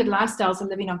expanded lifestyles are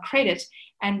living on credit,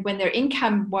 and when their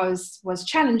income was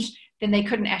challenged, then they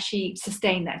couldn't actually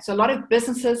sustain that. So a lot of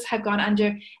businesses have gone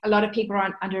under, a lot of people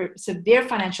are under severe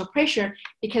financial pressure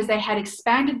because they had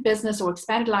expanded business or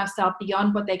expanded lifestyle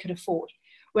beyond what they could afford.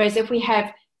 Whereas if we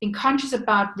have been conscious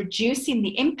about reducing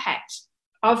the impact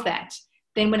of that,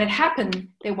 then when it happened,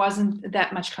 there wasn't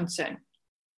that much concern.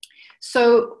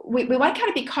 So we want to kind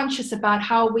of be conscious about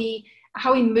how we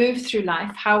move through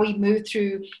life, how we move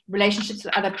through relationships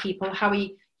with other people, how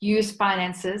we use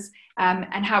finances,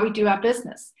 and how we do our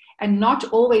business. And not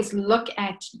always look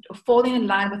at falling in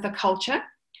line with the culture,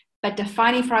 but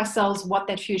defining for ourselves what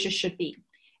that future should be.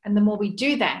 And the more we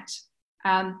do that,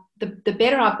 the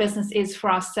better our business is for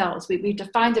ourselves. We've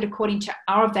defined it according to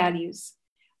our values,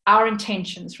 our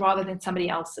intentions, rather than somebody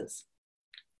else's.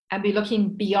 And be looking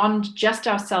beyond just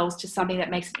ourselves to something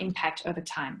that makes an impact over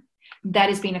time.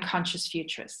 That is being a conscious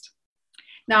futurist.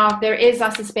 Now, there is, I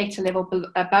suspect, a level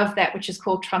above that, which is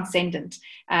called transcendent.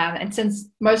 And since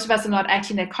most of us are not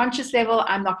acting at conscious level,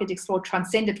 I'm not going to explore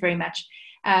transcendent very much.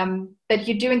 But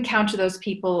you do encounter those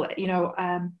people,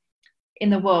 in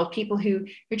the world, people who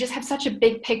just have such a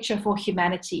big picture for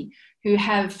humanity, who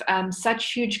have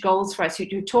such huge goals for us,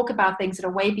 who talk about things that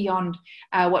are way beyond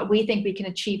what we think we can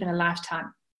achieve in a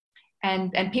lifetime.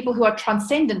 And people who are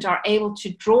transcendent are able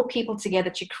to draw people together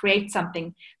to create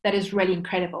something that is really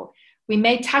incredible. We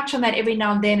may touch on that every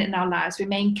now and then in our lives. We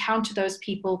may encounter those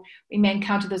people, we may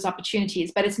encounter those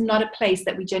opportunities, but it's not a place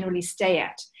that we generally stay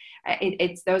at.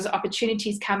 It's those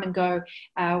opportunities come and go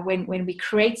when we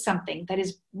create something that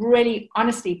is really,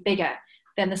 honestly, bigger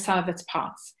than the sum of its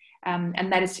parts.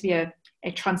 And that is to be a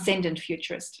transcendent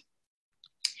futurist.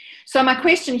 So my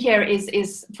question here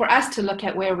is for us to look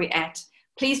at where we're at.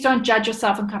 Please don't judge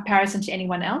yourself in comparison to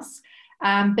anyone else,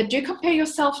 but do compare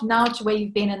yourself now to where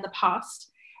you've been in the past.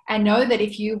 And know that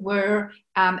if you were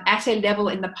at a level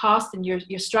in the past and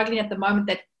you're struggling at the moment,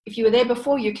 that if you were there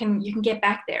before, you can get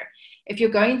back there. If you're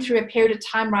going through a period of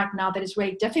time right now that is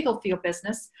really difficult for your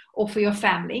business or for your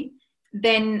family,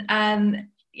 then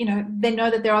know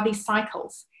that there are these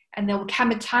cycles, and there will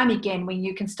come a time again when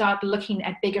you can start looking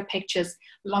at bigger pictures,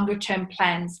 longer term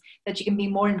plans, that you can be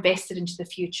more invested into the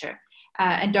future.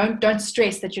 And don't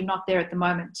stress that you're not there at the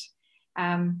moment.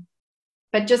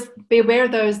 But just be aware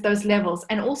of those levels,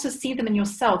 and also see them in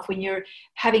yourself when you're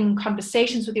having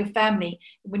conversations with your family,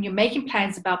 when you're making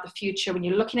plans about the future, when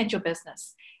you're looking at your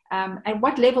business. At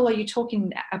what level are you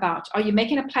talking about? Are you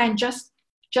making a plan just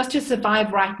to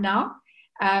survive right now?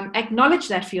 Acknowledge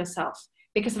that for yourself,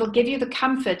 because it'll give you the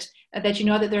comfort that you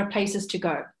know that there are places to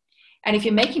go. And if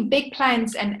you're making big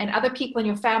plans and other people in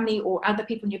your family or other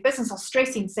people in your business are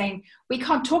stressing, saying, we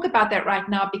can't talk about that right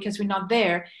now because we're not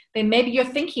there, then maybe you're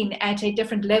thinking at a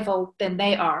different level than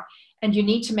they are. And you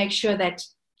need to make sure that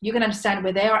you can understand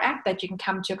where they are at, that you can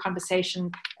come to a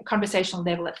conversational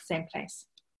level at the same place.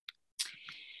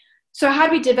 So how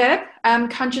do we develop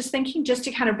conscious thinking? Just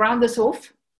to kind of round this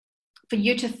off, for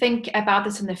you to think about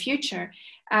this in the future,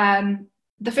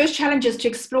 the first challenge is to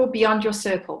explore beyond your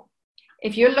circle.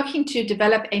 If you're looking to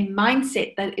develop a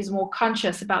mindset that is more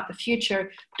conscious about the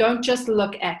future, don't just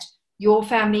look at your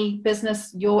family,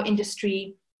 business, your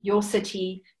industry, your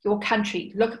city, your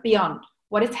country. Look beyond.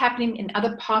 What is happening in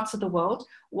other parts of the world?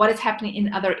 What is happening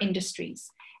in other industries?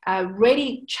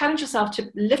 Really challenge yourself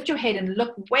to lift your head and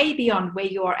look way beyond where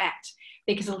you are at,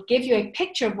 because it'll give you a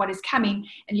picture of what is coming,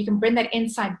 and you can bring that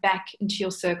insight back into your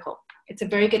circle. It's a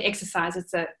very good exercise.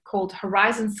 It's called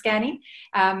horizon scanning,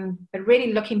 but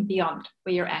really looking beyond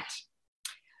where you're at.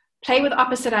 Play with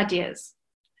opposite ideas.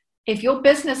 If your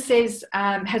business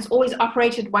has always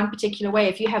operated one particular way,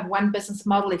 if you have one business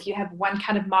model, if you have one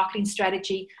kind of marketing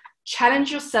strategy, challenge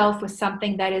yourself with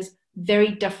something that is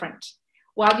very different.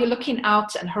 While you're looking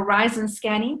out and horizon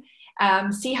scanning,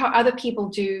 see how other people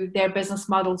do their business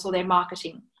models or their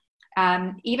marketing.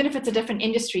 Even if it's a different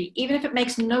industry, even if it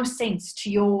makes no sense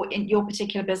to in your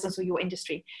particular business or your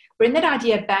industry, bring that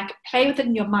idea back, play with it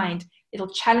in your mind.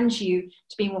 It'll challenge you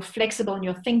to be more flexible in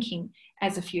your thinking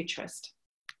as a futurist.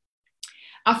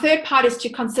 Our third part is to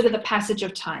consider the passage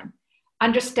of time.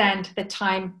 Understand that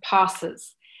time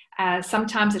passes.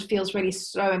 Sometimes it feels really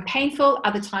slow and painful.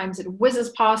 Other times it whizzes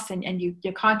past and you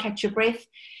can't catch your breath.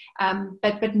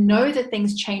 But know that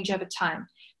things change over time,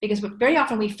 because very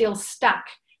often we feel stuck,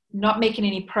 not making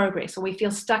any progress, or we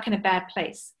feel stuck in a bad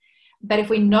place. But if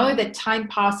we know that time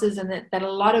passes and that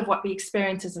a lot of what we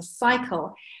experience is a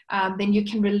cycle, then you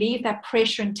can relieve that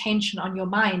pressure and tension on your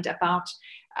mind about,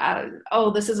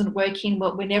 oh, this isn't working.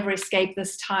 We'll never escape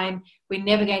this time. We're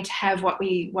never going to have what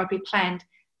we planned.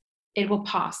 It will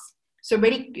pass. So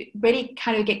really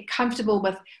kind of get comfortable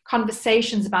with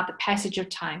conversations about the passage of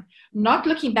time, not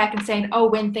looking back and saying, oh,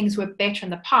 when things were better in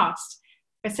the past,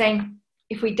 but saying,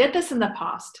 if we did this in the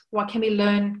past, what can we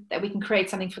learn that we can create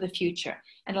something for the future,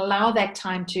 and allow that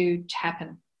time to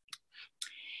happen.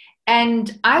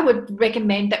 And I would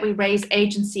recommend that we raise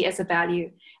agency as a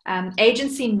value.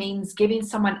 Agency means giving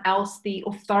someone else the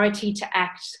authority to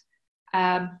act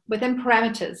within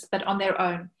parameters, but on their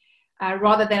own,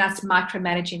 rather than us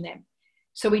micromanaging them.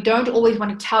 So we don't always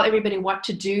want to tell everybody what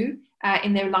to do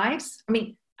in their lives. I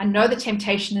mean, I know the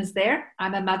temptation is there.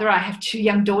 I'm a mother. I have 2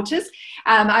 young daughters.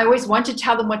 I always want to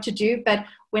tell them what to do. But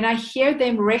when I hear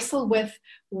them wrestle with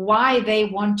why they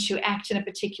want to act in a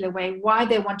particular way, why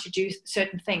they want to do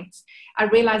certain things, I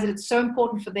realize that it's so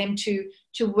important for them to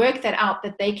work that out,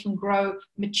 that they can grow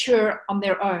mature on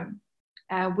their own.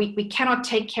 We cannot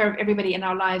take care of everybody in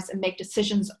our lives and make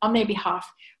decisions on their behalf.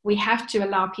 We have to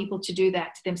allow people to do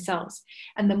that themselves.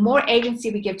 And the more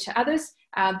agency we give to others,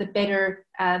 the better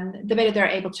they're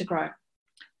able to grow.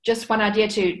 Just one idea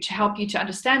to help you to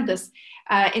understand this.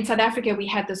 In South Africa, we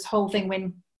had this whole thing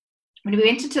when we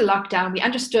went into lockdown. We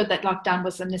understood that lockdown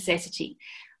was a necessity.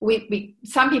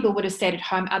 Some people would have stayed at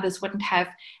home, others wouldn't have.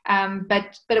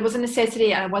 But it was a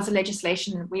necessity, and it was a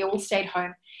legislation, and we all stayed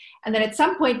home. And then at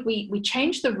some point, we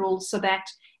changed the rules so that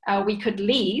we could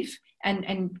leave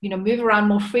and move around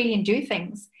more freely and do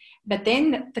things. But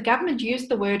then the government used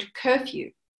the word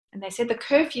curfew, and they said the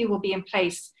curfew will be in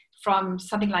place from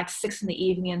something like 6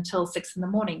 p.m. until 6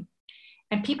 a.m.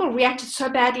 And people reacted so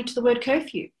badly to the word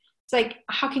curfew. It's like,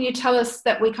 how can you tell us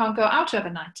that we can't go out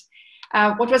overnight?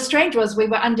 What was strange was we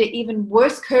were under even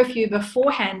worse curfew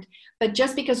beforehand, but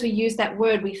just because we used that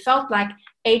word, we felt like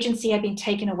agency had been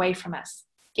taken away from us.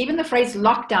 Even the phrase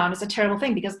lockdown is a terrible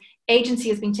thing, because agency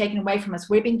has been taken away from us.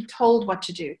 We're being told what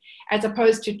to do, as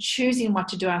opposed to choosing what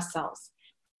to do ourselves.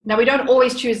 Now, we don't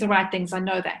always choose the right things, I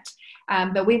know that.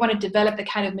 But we want to develop the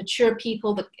kind of mature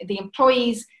people, the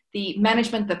employees, the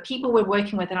management, the people we're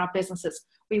working with in our businesses.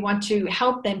 We want to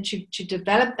help them to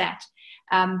develop that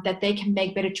they can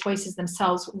make better choices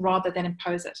themselves rather than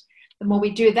impose it. The more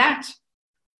we do that,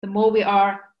 the more we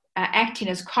are acting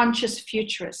as conscious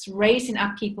futurists, raising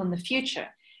up people in the future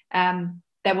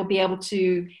that will be able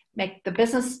to make the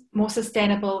business more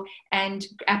sustainable and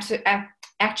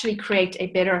actually create a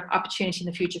better opportunity in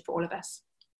the future for all of us.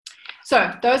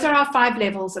 So those are our 5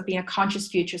 levels of being a conscious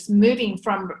futurist, moving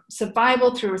from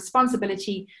survival through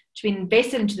responsibility to being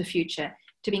invested into the future,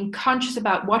 to being conscious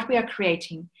about what we are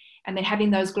creating, and then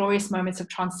having those glorious moments of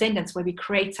transcendence where we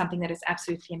create something that is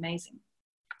absolutely amazing.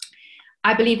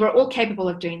 I believe we're all capable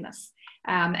of doing this.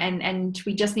 And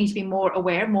we just need to be more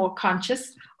aware, more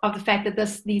conscious of the fact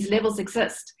that these levels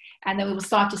exist, and then we will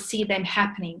start to see them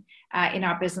happening in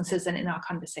our businesses and in our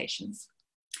conversations.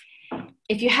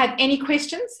 If you have any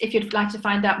questions, if you'd like to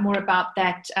find out more about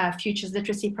that Futures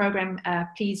Literacy program,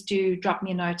 please do drop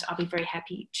me a note. I'll be very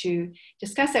happy to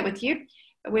discuss that with you.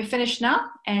 But we're finished now,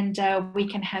 and we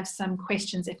can have some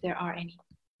questions if there are any.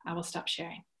 I will stop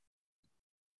sharing.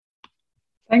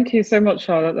 Thank you so much,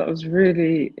 Charlotte. That was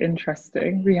really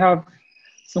interesting. We have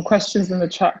some questions in the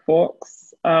chat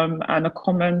box and a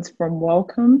comment from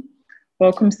Welcome.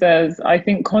 Welcome says, I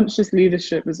think conscious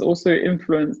leadership is also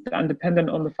influenced and dependent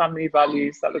on the family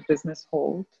values that the business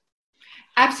holds.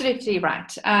 Absolutely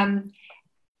right.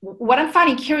 What I'm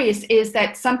finding curious is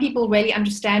that some people really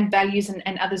understand values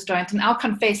and others don't. And I'll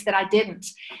confess that I didn't.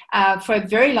 For a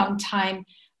very long time,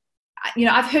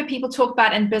 I've heard people talk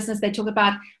about in business, they talk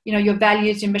about, your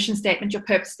values, your mission statement, your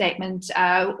purpose statement,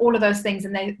 all of those things.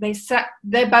 And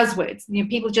they're buzzwords.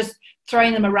 People just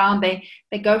throwing them around.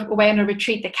 They go away on a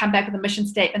retreat, they come back with a mission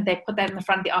statement, they put that in the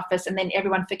front of the office, and then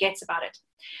everyone forgets about it.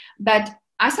 But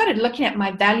I started looking at my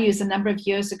values a number of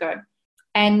years ago.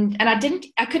 And I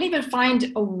couldn't even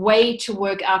find a way to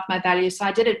work out my values. So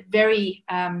I did it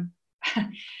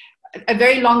a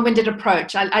very long-winded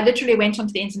approach. I literally went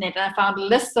onto the internet and I found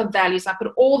lists of values. I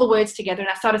put all the words together and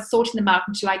I started sorting them out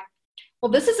into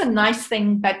this is a nice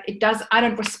thing, but I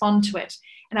don't respond to it.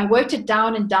 And I worked it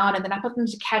down and down, and then I put them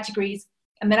into categories,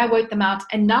 and then I worked them out.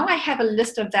 And now I have a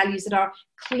list of values that are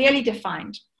clearly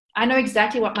defined. I know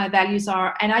exactly what my values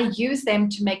are, and I use them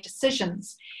to make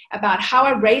decisions about how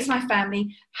I raise my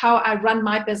family, how I run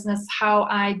my business, how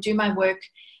I do my work,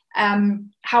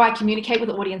 how I communicate with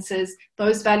audiences.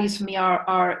 Those values for me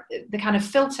are the kind of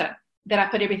filter that I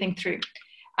put everything through.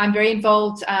 I'm very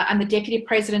involved. I'm the deputy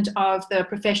president of the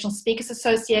Professional Speakers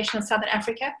Association of Southern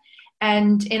Africa.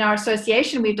 And in our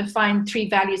association, we've defined 3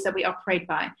 values that we operate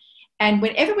by. And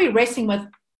whenever we're wrestling with,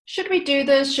 should we do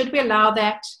this? Should we allow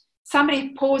that? Somebody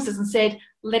pauses and said,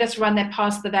 let us run that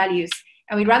past the values.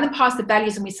 And we run them past the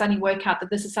values, and we suddenly work out that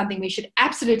this is something we should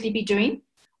absolutely be doing,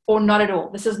 or not at all.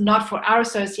 This is not for our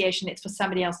association, it's for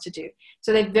somebody else to do.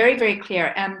 So they're very, very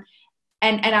clear. And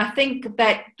I think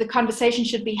that the conversation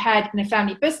should be had in a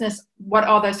family business. What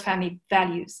are those family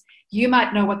values? You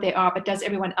might know what they are, but does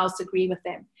everyone else agree with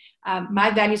them?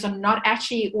 My values are not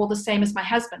actually all the same as my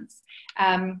husband's.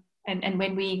 And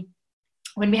when we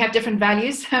have different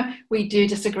values, we do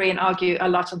disagree and argue a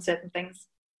lot on certain things.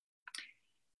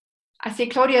 I see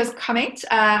Claudio's comment.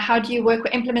 How do you work or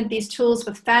implement these tools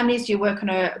with families? Do you work on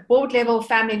a board level,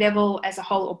 family level, as a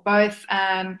whole, or both?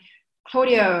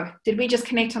 Claudio, did we just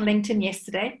connect on LinkedIn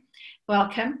yesterday?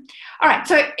 Welcome. All right,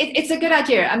 so it's a good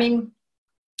idea. I mean,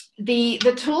 the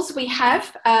tools we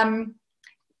have, I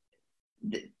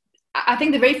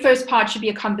think the very first part should be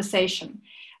a conversation.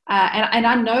 And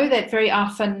I know that very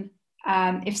often,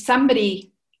 if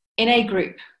somebody in a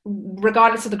group,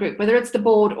 regardless of the group, whether it's the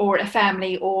board or a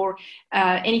family or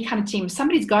any kind of team,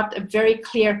 somebody's got a very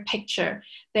clear picture.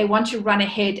 They want to run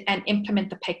ahead and implement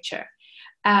the picture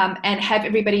and have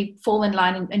everybody fall in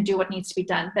line and do what needs to be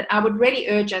done. But I would really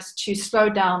urge us to slow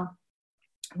down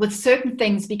with certain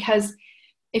things, because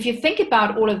if you think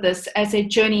about all of this as a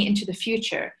journey into the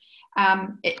future,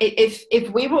 if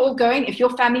we were all going, if your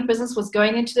family business was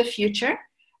going into the future,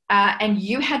 and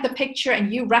you had the picture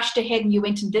and you rushed ahead and you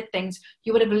went and did things,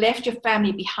 you would have left your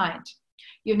family behind.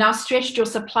 You've now stretched your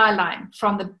supply line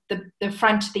from the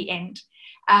front to the end.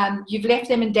 You've left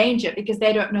them in danger because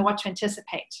they don't know what to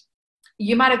anticipate.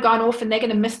 You might have gone off and they're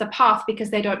going to miss the path because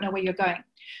they don't know where you're going.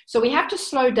 So we have to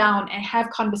slow down and have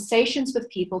conversations with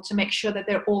people to make sure that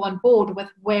they're all on board with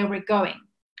where we're going.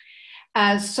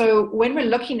 So when we're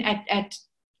looking at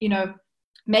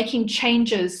making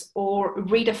changes or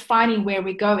redefining where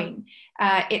we're going,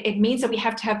 it means that we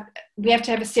have to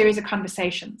have a series of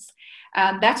conversations.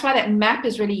 That's why that map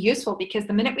is really useful, because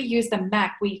the minute we use the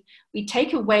map, we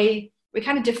take away, we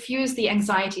kind of diffuse the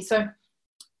anxiety. So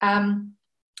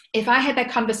if I had that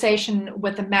conversation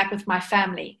with the map with my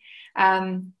family,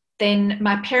 then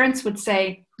my parents would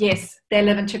say, yes, they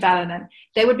live in Tuvaluan.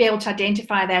 They would be able to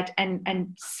identify that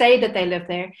and say that they live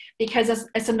there, because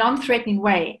it's a non-threatening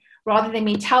way, rather than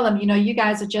me tell them, you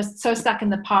guys are just so stuck in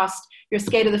the past, you're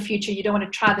scared of the future, you don't want to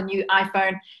try the new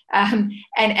iPhone. And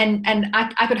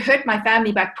I could hurt my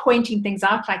family by pointing things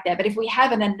out like that. But if we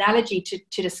have an analogy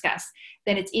to discuss,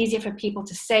 then it's easier for people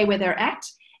to say where they're at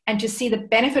and to see the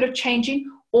benefit of changing,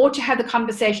 or to have the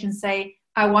conversation and say,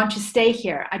 I want to stay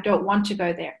here, I don't want to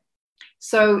go there.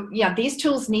 So yeah, these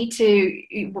tools need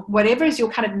to, whatever is your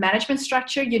kind of management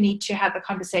structure, you need to have a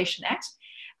conversation at.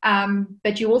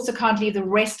 But you also can't leave the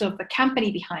rest of the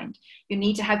company behind. You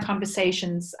need to have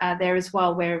conversations there as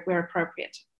well where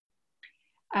appropriate.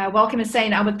 Welcome is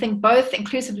saying, I would think both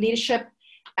inclusive leadership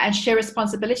and share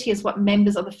responsibility is what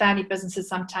members of the family businesses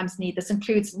sometimes need. This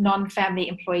includes non-family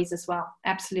employees as well.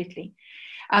 Absolutely.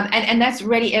 And that's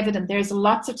really evident. There's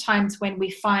lots of times when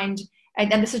we find,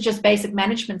 and this is just basic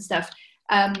management stuff,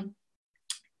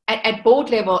 at board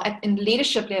level, in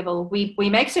leadership level, we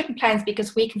make certain plans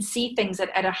because we can see things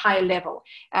at a higher level.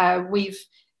 We've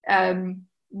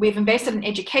invested in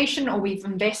education, or we've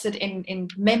invested in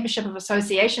membership of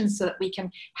associations so that we can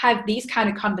have these kind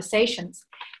of conversations.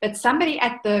 But somebody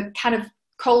at the kind of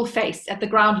cold face, at the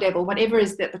ground level, whatever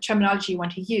is the terminology you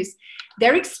want to use,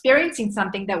 they're experiencing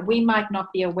something that we might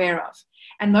not be aware of.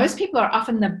 And those people are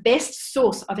often the best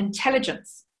source of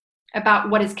intelligence about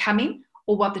what is coming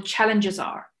or what the challenges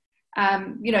are.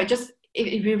 Just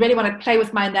if you really want to play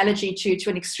with my analogy to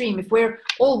an extreme, if we're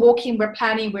all walking, we're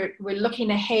planning, we're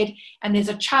looking ahead, and there's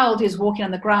a child who's walking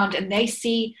on the ground and they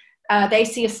see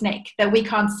a snake that we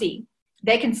can't see.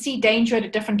 They can see danger at a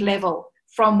different level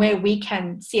from where we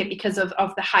can see it because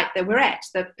of the height that we're at,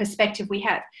 the perspective we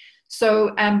have.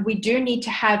 So we do need to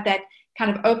have that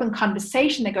kind of open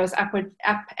conversation that goes up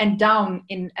and down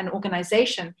in an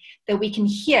organization, that we can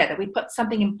hear, that we put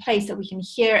something in place that we can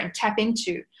hear and tap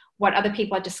into what other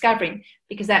people are discovering,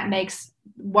 because that makes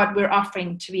what we're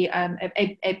offering to be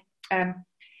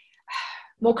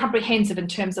more comprehensive in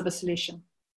terms of a solution.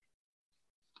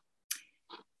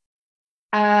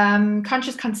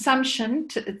 Conscious consumption.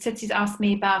 Tsitsi's asked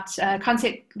me about the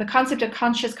concept of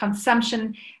conscious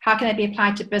consumption. How can it be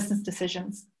applied to business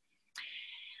decisions?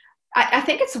 I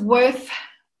think it's worth,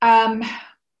 and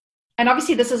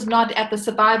obviously this is not at the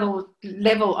survival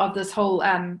level of this whole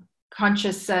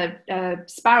conscious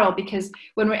spiral, because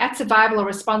when we're at survival or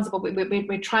responsible,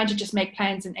 we're trying to just make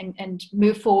plans and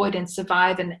move forward and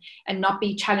survive and not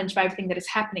be challenged by everything that is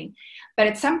happening. But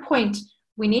at some point,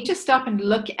 we need to stop and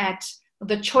look at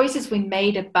the choices we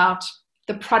made about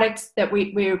the products that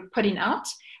we're putting out,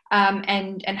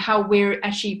 and how we're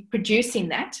actually producing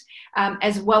that,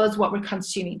 as well as what we're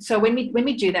consuming. So when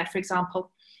we do that, for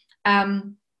example,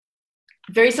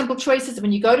 very simple choices.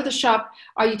 When you go to the shop,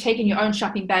 are you taking your own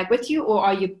shopping bag with you, or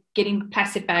are you getting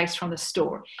plastic bags from the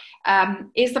store?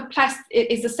 Is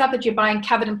the stuff that you're buying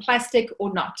covered in plastic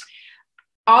or not?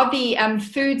 Are the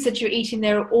foods that you're eating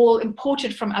there all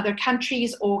imported from other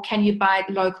countries, or can you buy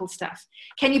local stuff?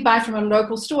 Can you buy from a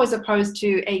local store as opposed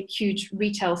to a huge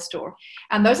retail store?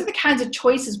 And those are the kinds of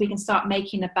choices we can start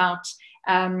making about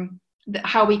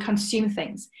how we consume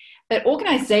things. But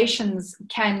organizations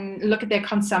can look at their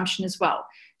consumption as well.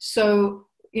 So,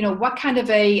 what kind of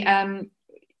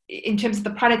in terms of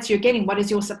the products you're getting, what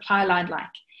is your supply line like?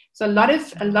 So a lot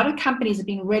of companies have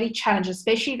been really challenged,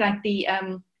 especially like the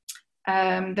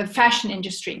fashion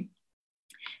industry.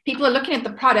 People are looking at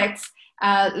the products,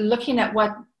 looking at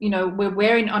what we're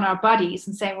wearing on our bodies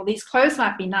and saying, well, these clothes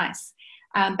might be nice,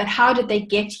 but how did they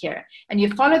get here? And you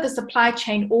follow the supply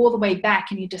chain all the way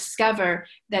back, and you discover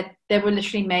that they were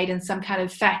literally made in some kind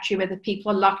of factory where the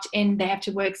people are locked in. They have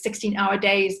to work 16-hour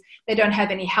days. They don't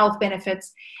have any health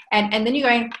benefits. And then you're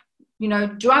going,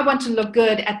 do I want to look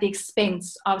good at the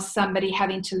expense of somebody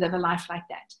having to live a life like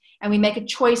that? And we make a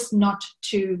choice not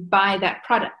to buy that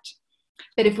product.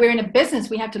 But if we're in a business,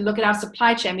 we have to look at our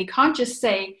supply chain. We can't just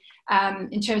say,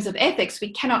 in terms of ethics,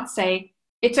 we cannot say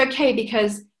it's okay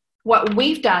because what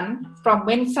we've done from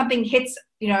when something hits,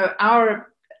 our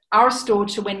store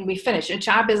to when we finish,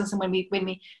 to our business, and when we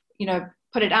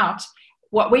put it out,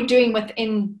 what we're doing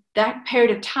within that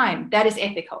period of time, that is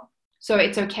ethical. So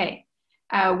it's okay.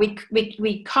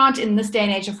 We can't in this day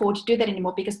and age afford to do that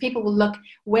anymore, because people will look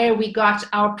where we got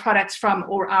our products from,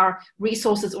 or our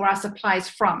resources, or our supplies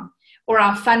from, or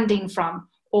our funding from,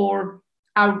 or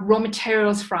our raw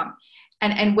materials from.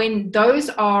 And when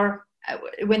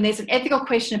when there's an ethical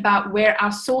question about where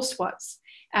our source was,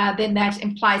 then that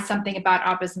implies something about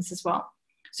our business as well.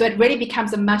 So it really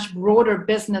becomes a much broader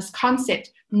business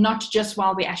concept, not just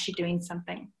while we're actually doing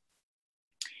something.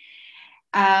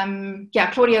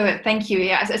 Claudio, thank you.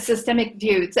 Yeah, a systemic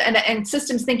view, and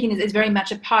systems thinking is very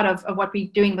much a part of what we're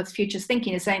doing with futures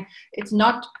thinking, is saying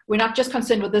we're not just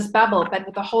concerned with this bubble, but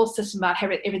with the whole system about how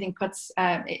everything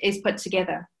is put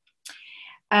together.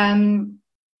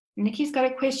 Nikki's got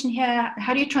a question here.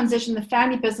 How do you transition the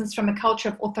family business from a culture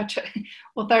of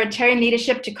authoritarian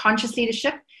leadership to conscious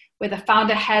leadership, where the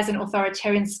founder has an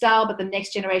authoritarian style, but the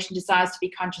next generation desires to be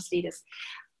conscious leaders?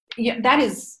 Yeah, that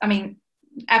is,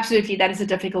 absolutely, that is a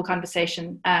difficult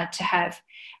conversation to have.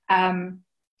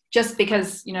 Just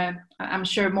because, I'm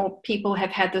sure more people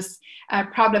have had this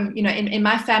problem. In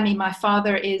my family, my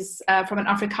father is from an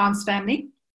Afrikaans family.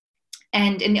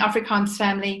 And in the Afrikaans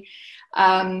family,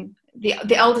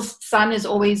 the eldest son is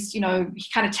always, he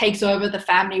kind of takes over the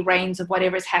family reins of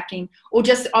whatever is happening, or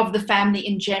just of the family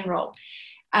in general.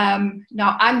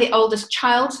 Now, I'm the oldest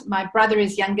child. My brother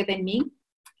is younger than me.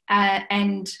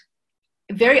 And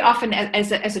very often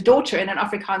as a daughter in an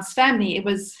Afrikaans family,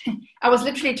 I was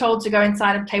literally told to go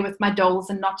inside and play with my dolls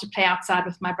and not to play outside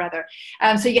with my brother.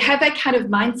 So you have that kind of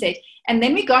mindset. And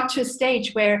then we got to a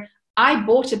stage where I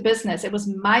bought a business. It was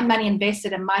my money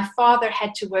invested, and my father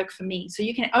had to work for me. So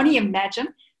you can only imagine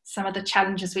some of the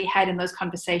challenges we had in those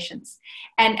conversations.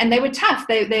 And they were tough.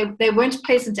 They weren't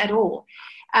pleasant at all.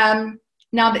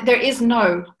 Now, there is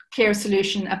no clear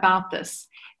solution about this.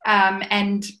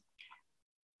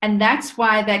 And that's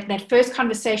why that first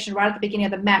conversation right at the beginning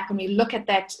of the map, when we look at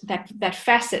that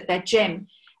facet, that gem,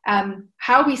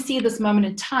 how we see this moment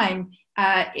in time,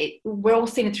 we're all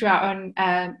seeing it through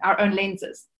our own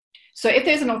lenses. So if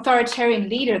there's an authoritarian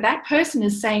leader, that person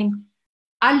is saying,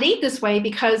 I lead this way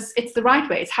because it's the right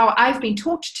way. It's how I've been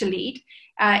taught to lead.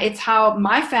 It's how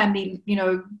my family,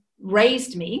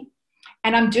 raised me.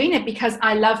 And I'm doing it because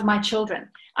I love my children.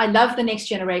 I love the next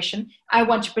generation. I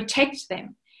want to protect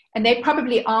them. And they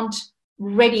probably aren't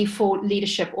ready for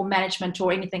leadership or management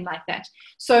or anything like that.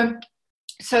 So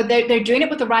they're doing it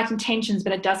with the right intentions,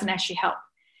 but it doesn't actually help.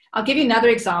 I'll give you another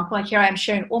example. Here I am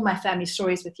sharing all my family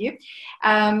stories with you.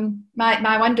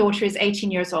 My one daughter is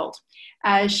 18 years old.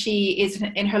 She is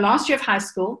in her last year of high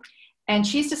school, and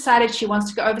she's decided she wants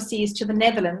to go overseas to the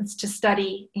Netherlands to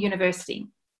study university.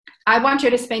 I want her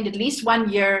to spend at least 1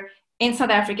 year in South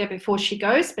Africa before she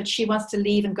goes, but she wants to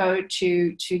leave and go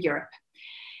to Europe.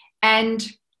 And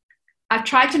I've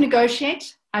tried to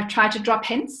negotiate. I've tried to drop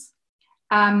hints.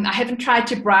 I haven't tried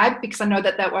to bribe because I know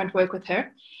that won't work with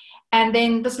her. And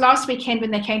then this last weekend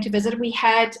when they came to visit, we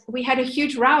had a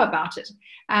huge row about it,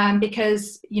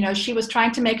 because, you know, she was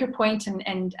trying to make her point,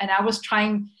 and I was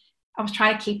trying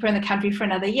to keep her in the country for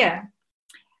another year.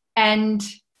 And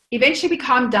eventually we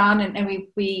calmed down, and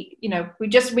we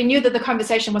knew that the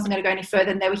conversation wasn't going to go any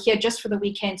further, and they were here just for the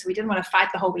weekend, so we didn't want to fight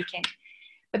the whole weekend.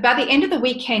 But by the end of the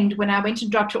weekend, when I went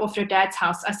and dropped her off at her dad's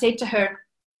house, I said to her,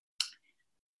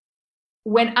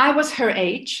 when I was her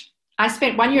age, I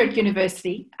spent 1 year at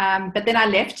university, but then I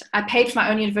left. I paid for my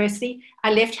own university.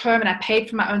 I left home and I paid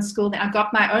for my own school. Then I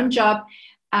got my own job,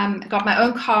 got my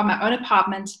own car, my own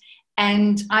apartment,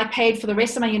 and I paid for the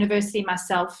rest of my university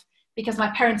myself because my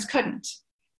parents couldn't.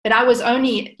 But I was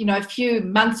only, you know, a few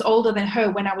months older than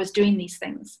her when I was doing these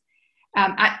things.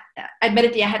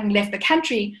 Admittedly, I hadn't left the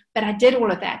country, but I did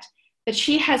all of that. But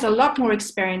she has a lot more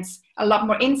experience, a lot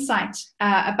more insight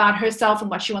about herself and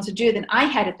what she wants to do than I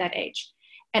had at that age.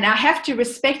 And I have to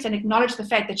respect and acknowledge the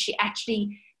fact that she's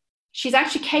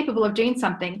actually capable of doing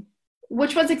something,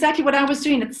 which was exactly what I was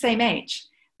doing at the same age.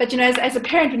 But, you know, as a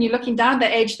parent, when you're looking down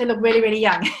that age, they look really, really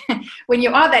young. When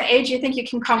you are that age, you think you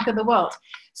can conquer the world.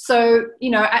 So,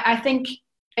 you know, I think,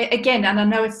 again, and I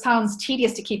know it sounds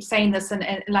tedious to keep saying this and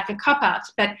like a cop-out,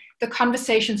 but the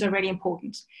conversations are really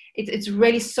important. It's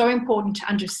really so important to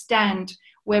understand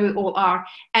where we all are.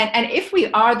 And if we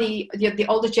are the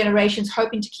older generations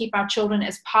hoping to keep our children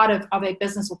as part of a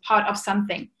business or part of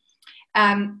something,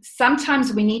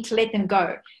 sometimes we need to let them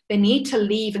go. They need to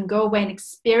leave and go away and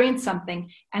experience something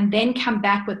and then come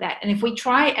back with that. And if we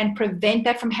try and prevent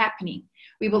that from happening,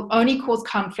 we will only cause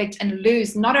conflict and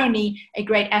lose not only a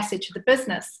great asset to the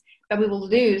business, but we will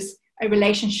lose a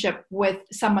relationship with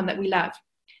someone that we love.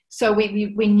 So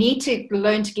we need to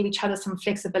learn to give each other some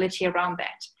flexibility around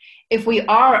that. If we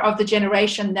are of the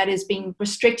generation that is being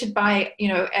restricted by, you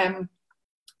know,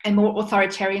 a more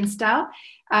authoritarian style,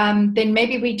 then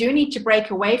maybe we do need to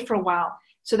break away for a while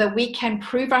so that we can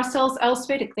prove ourselves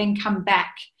elsewhere to then come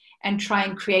back and try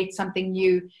and create something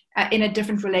new in a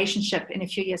different relationship in a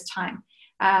few years' time.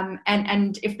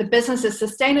 And if the business is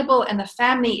sustainable and the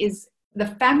family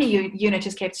unit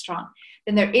is kept strong,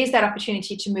 then there is that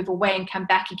opportunity to move away and come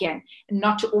back again, and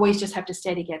not to always just have to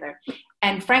stay together.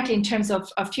 And frankly, in terms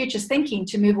of futures thinking,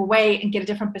 to move away and get a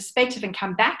different perspective and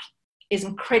come back is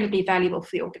incredibly valuable for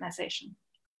the organization.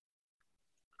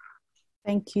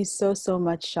 Thank you so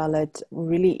much, Charlotte.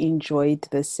 Really enjoyed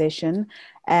this session,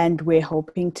 and we're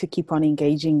hoping to keep on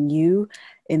engaging you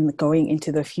in going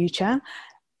into the future.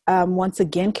 Once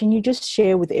again, can you just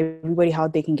share with everybody how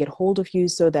they can get hold of you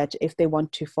so that if they want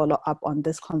to follow up on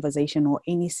this conversation or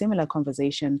any similar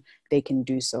conversation, they can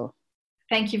do so?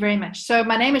 Thank you very much. So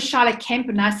my name is Charlotte Kemp,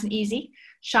 nice and easy,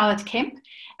 Charlotte Kemp.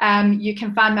 You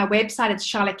can find my website at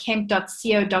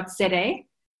charlottekemp.co.za.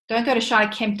 Don't go to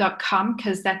charlottekemp.com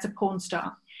because that's a porn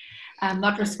star. I'm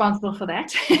not responsible for that.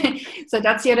 So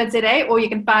 .co.za, or you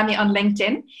can find me on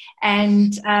LinkedIn,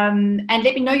 and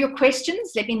let me know your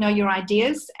questions, let me know your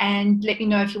ideas, and let me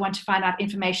know if you want to find out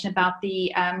information about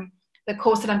the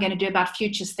course that I'm going to do about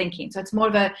futures thinking. So it's more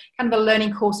of a kind of a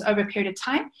learning course over a period of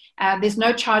time. There's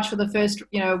no charge for the first,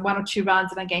 1 or 2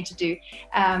 rounds that I'm going to do.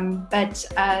 But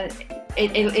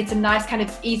it's a nice kind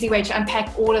of easy way to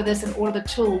unpack all of this and all of the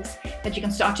tools that you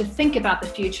can start to think about the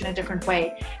future in a different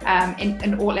way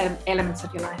in all elements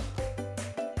of your life.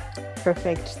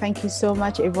 Perfect. Thank you so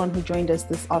much, everyone who joined us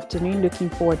this afternoon. Looking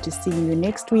forward to seeing you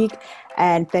next week.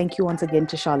 And thank you once again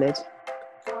to Charlotte.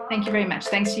 Thank you very much.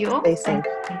 Thanks to you all. Stay safe.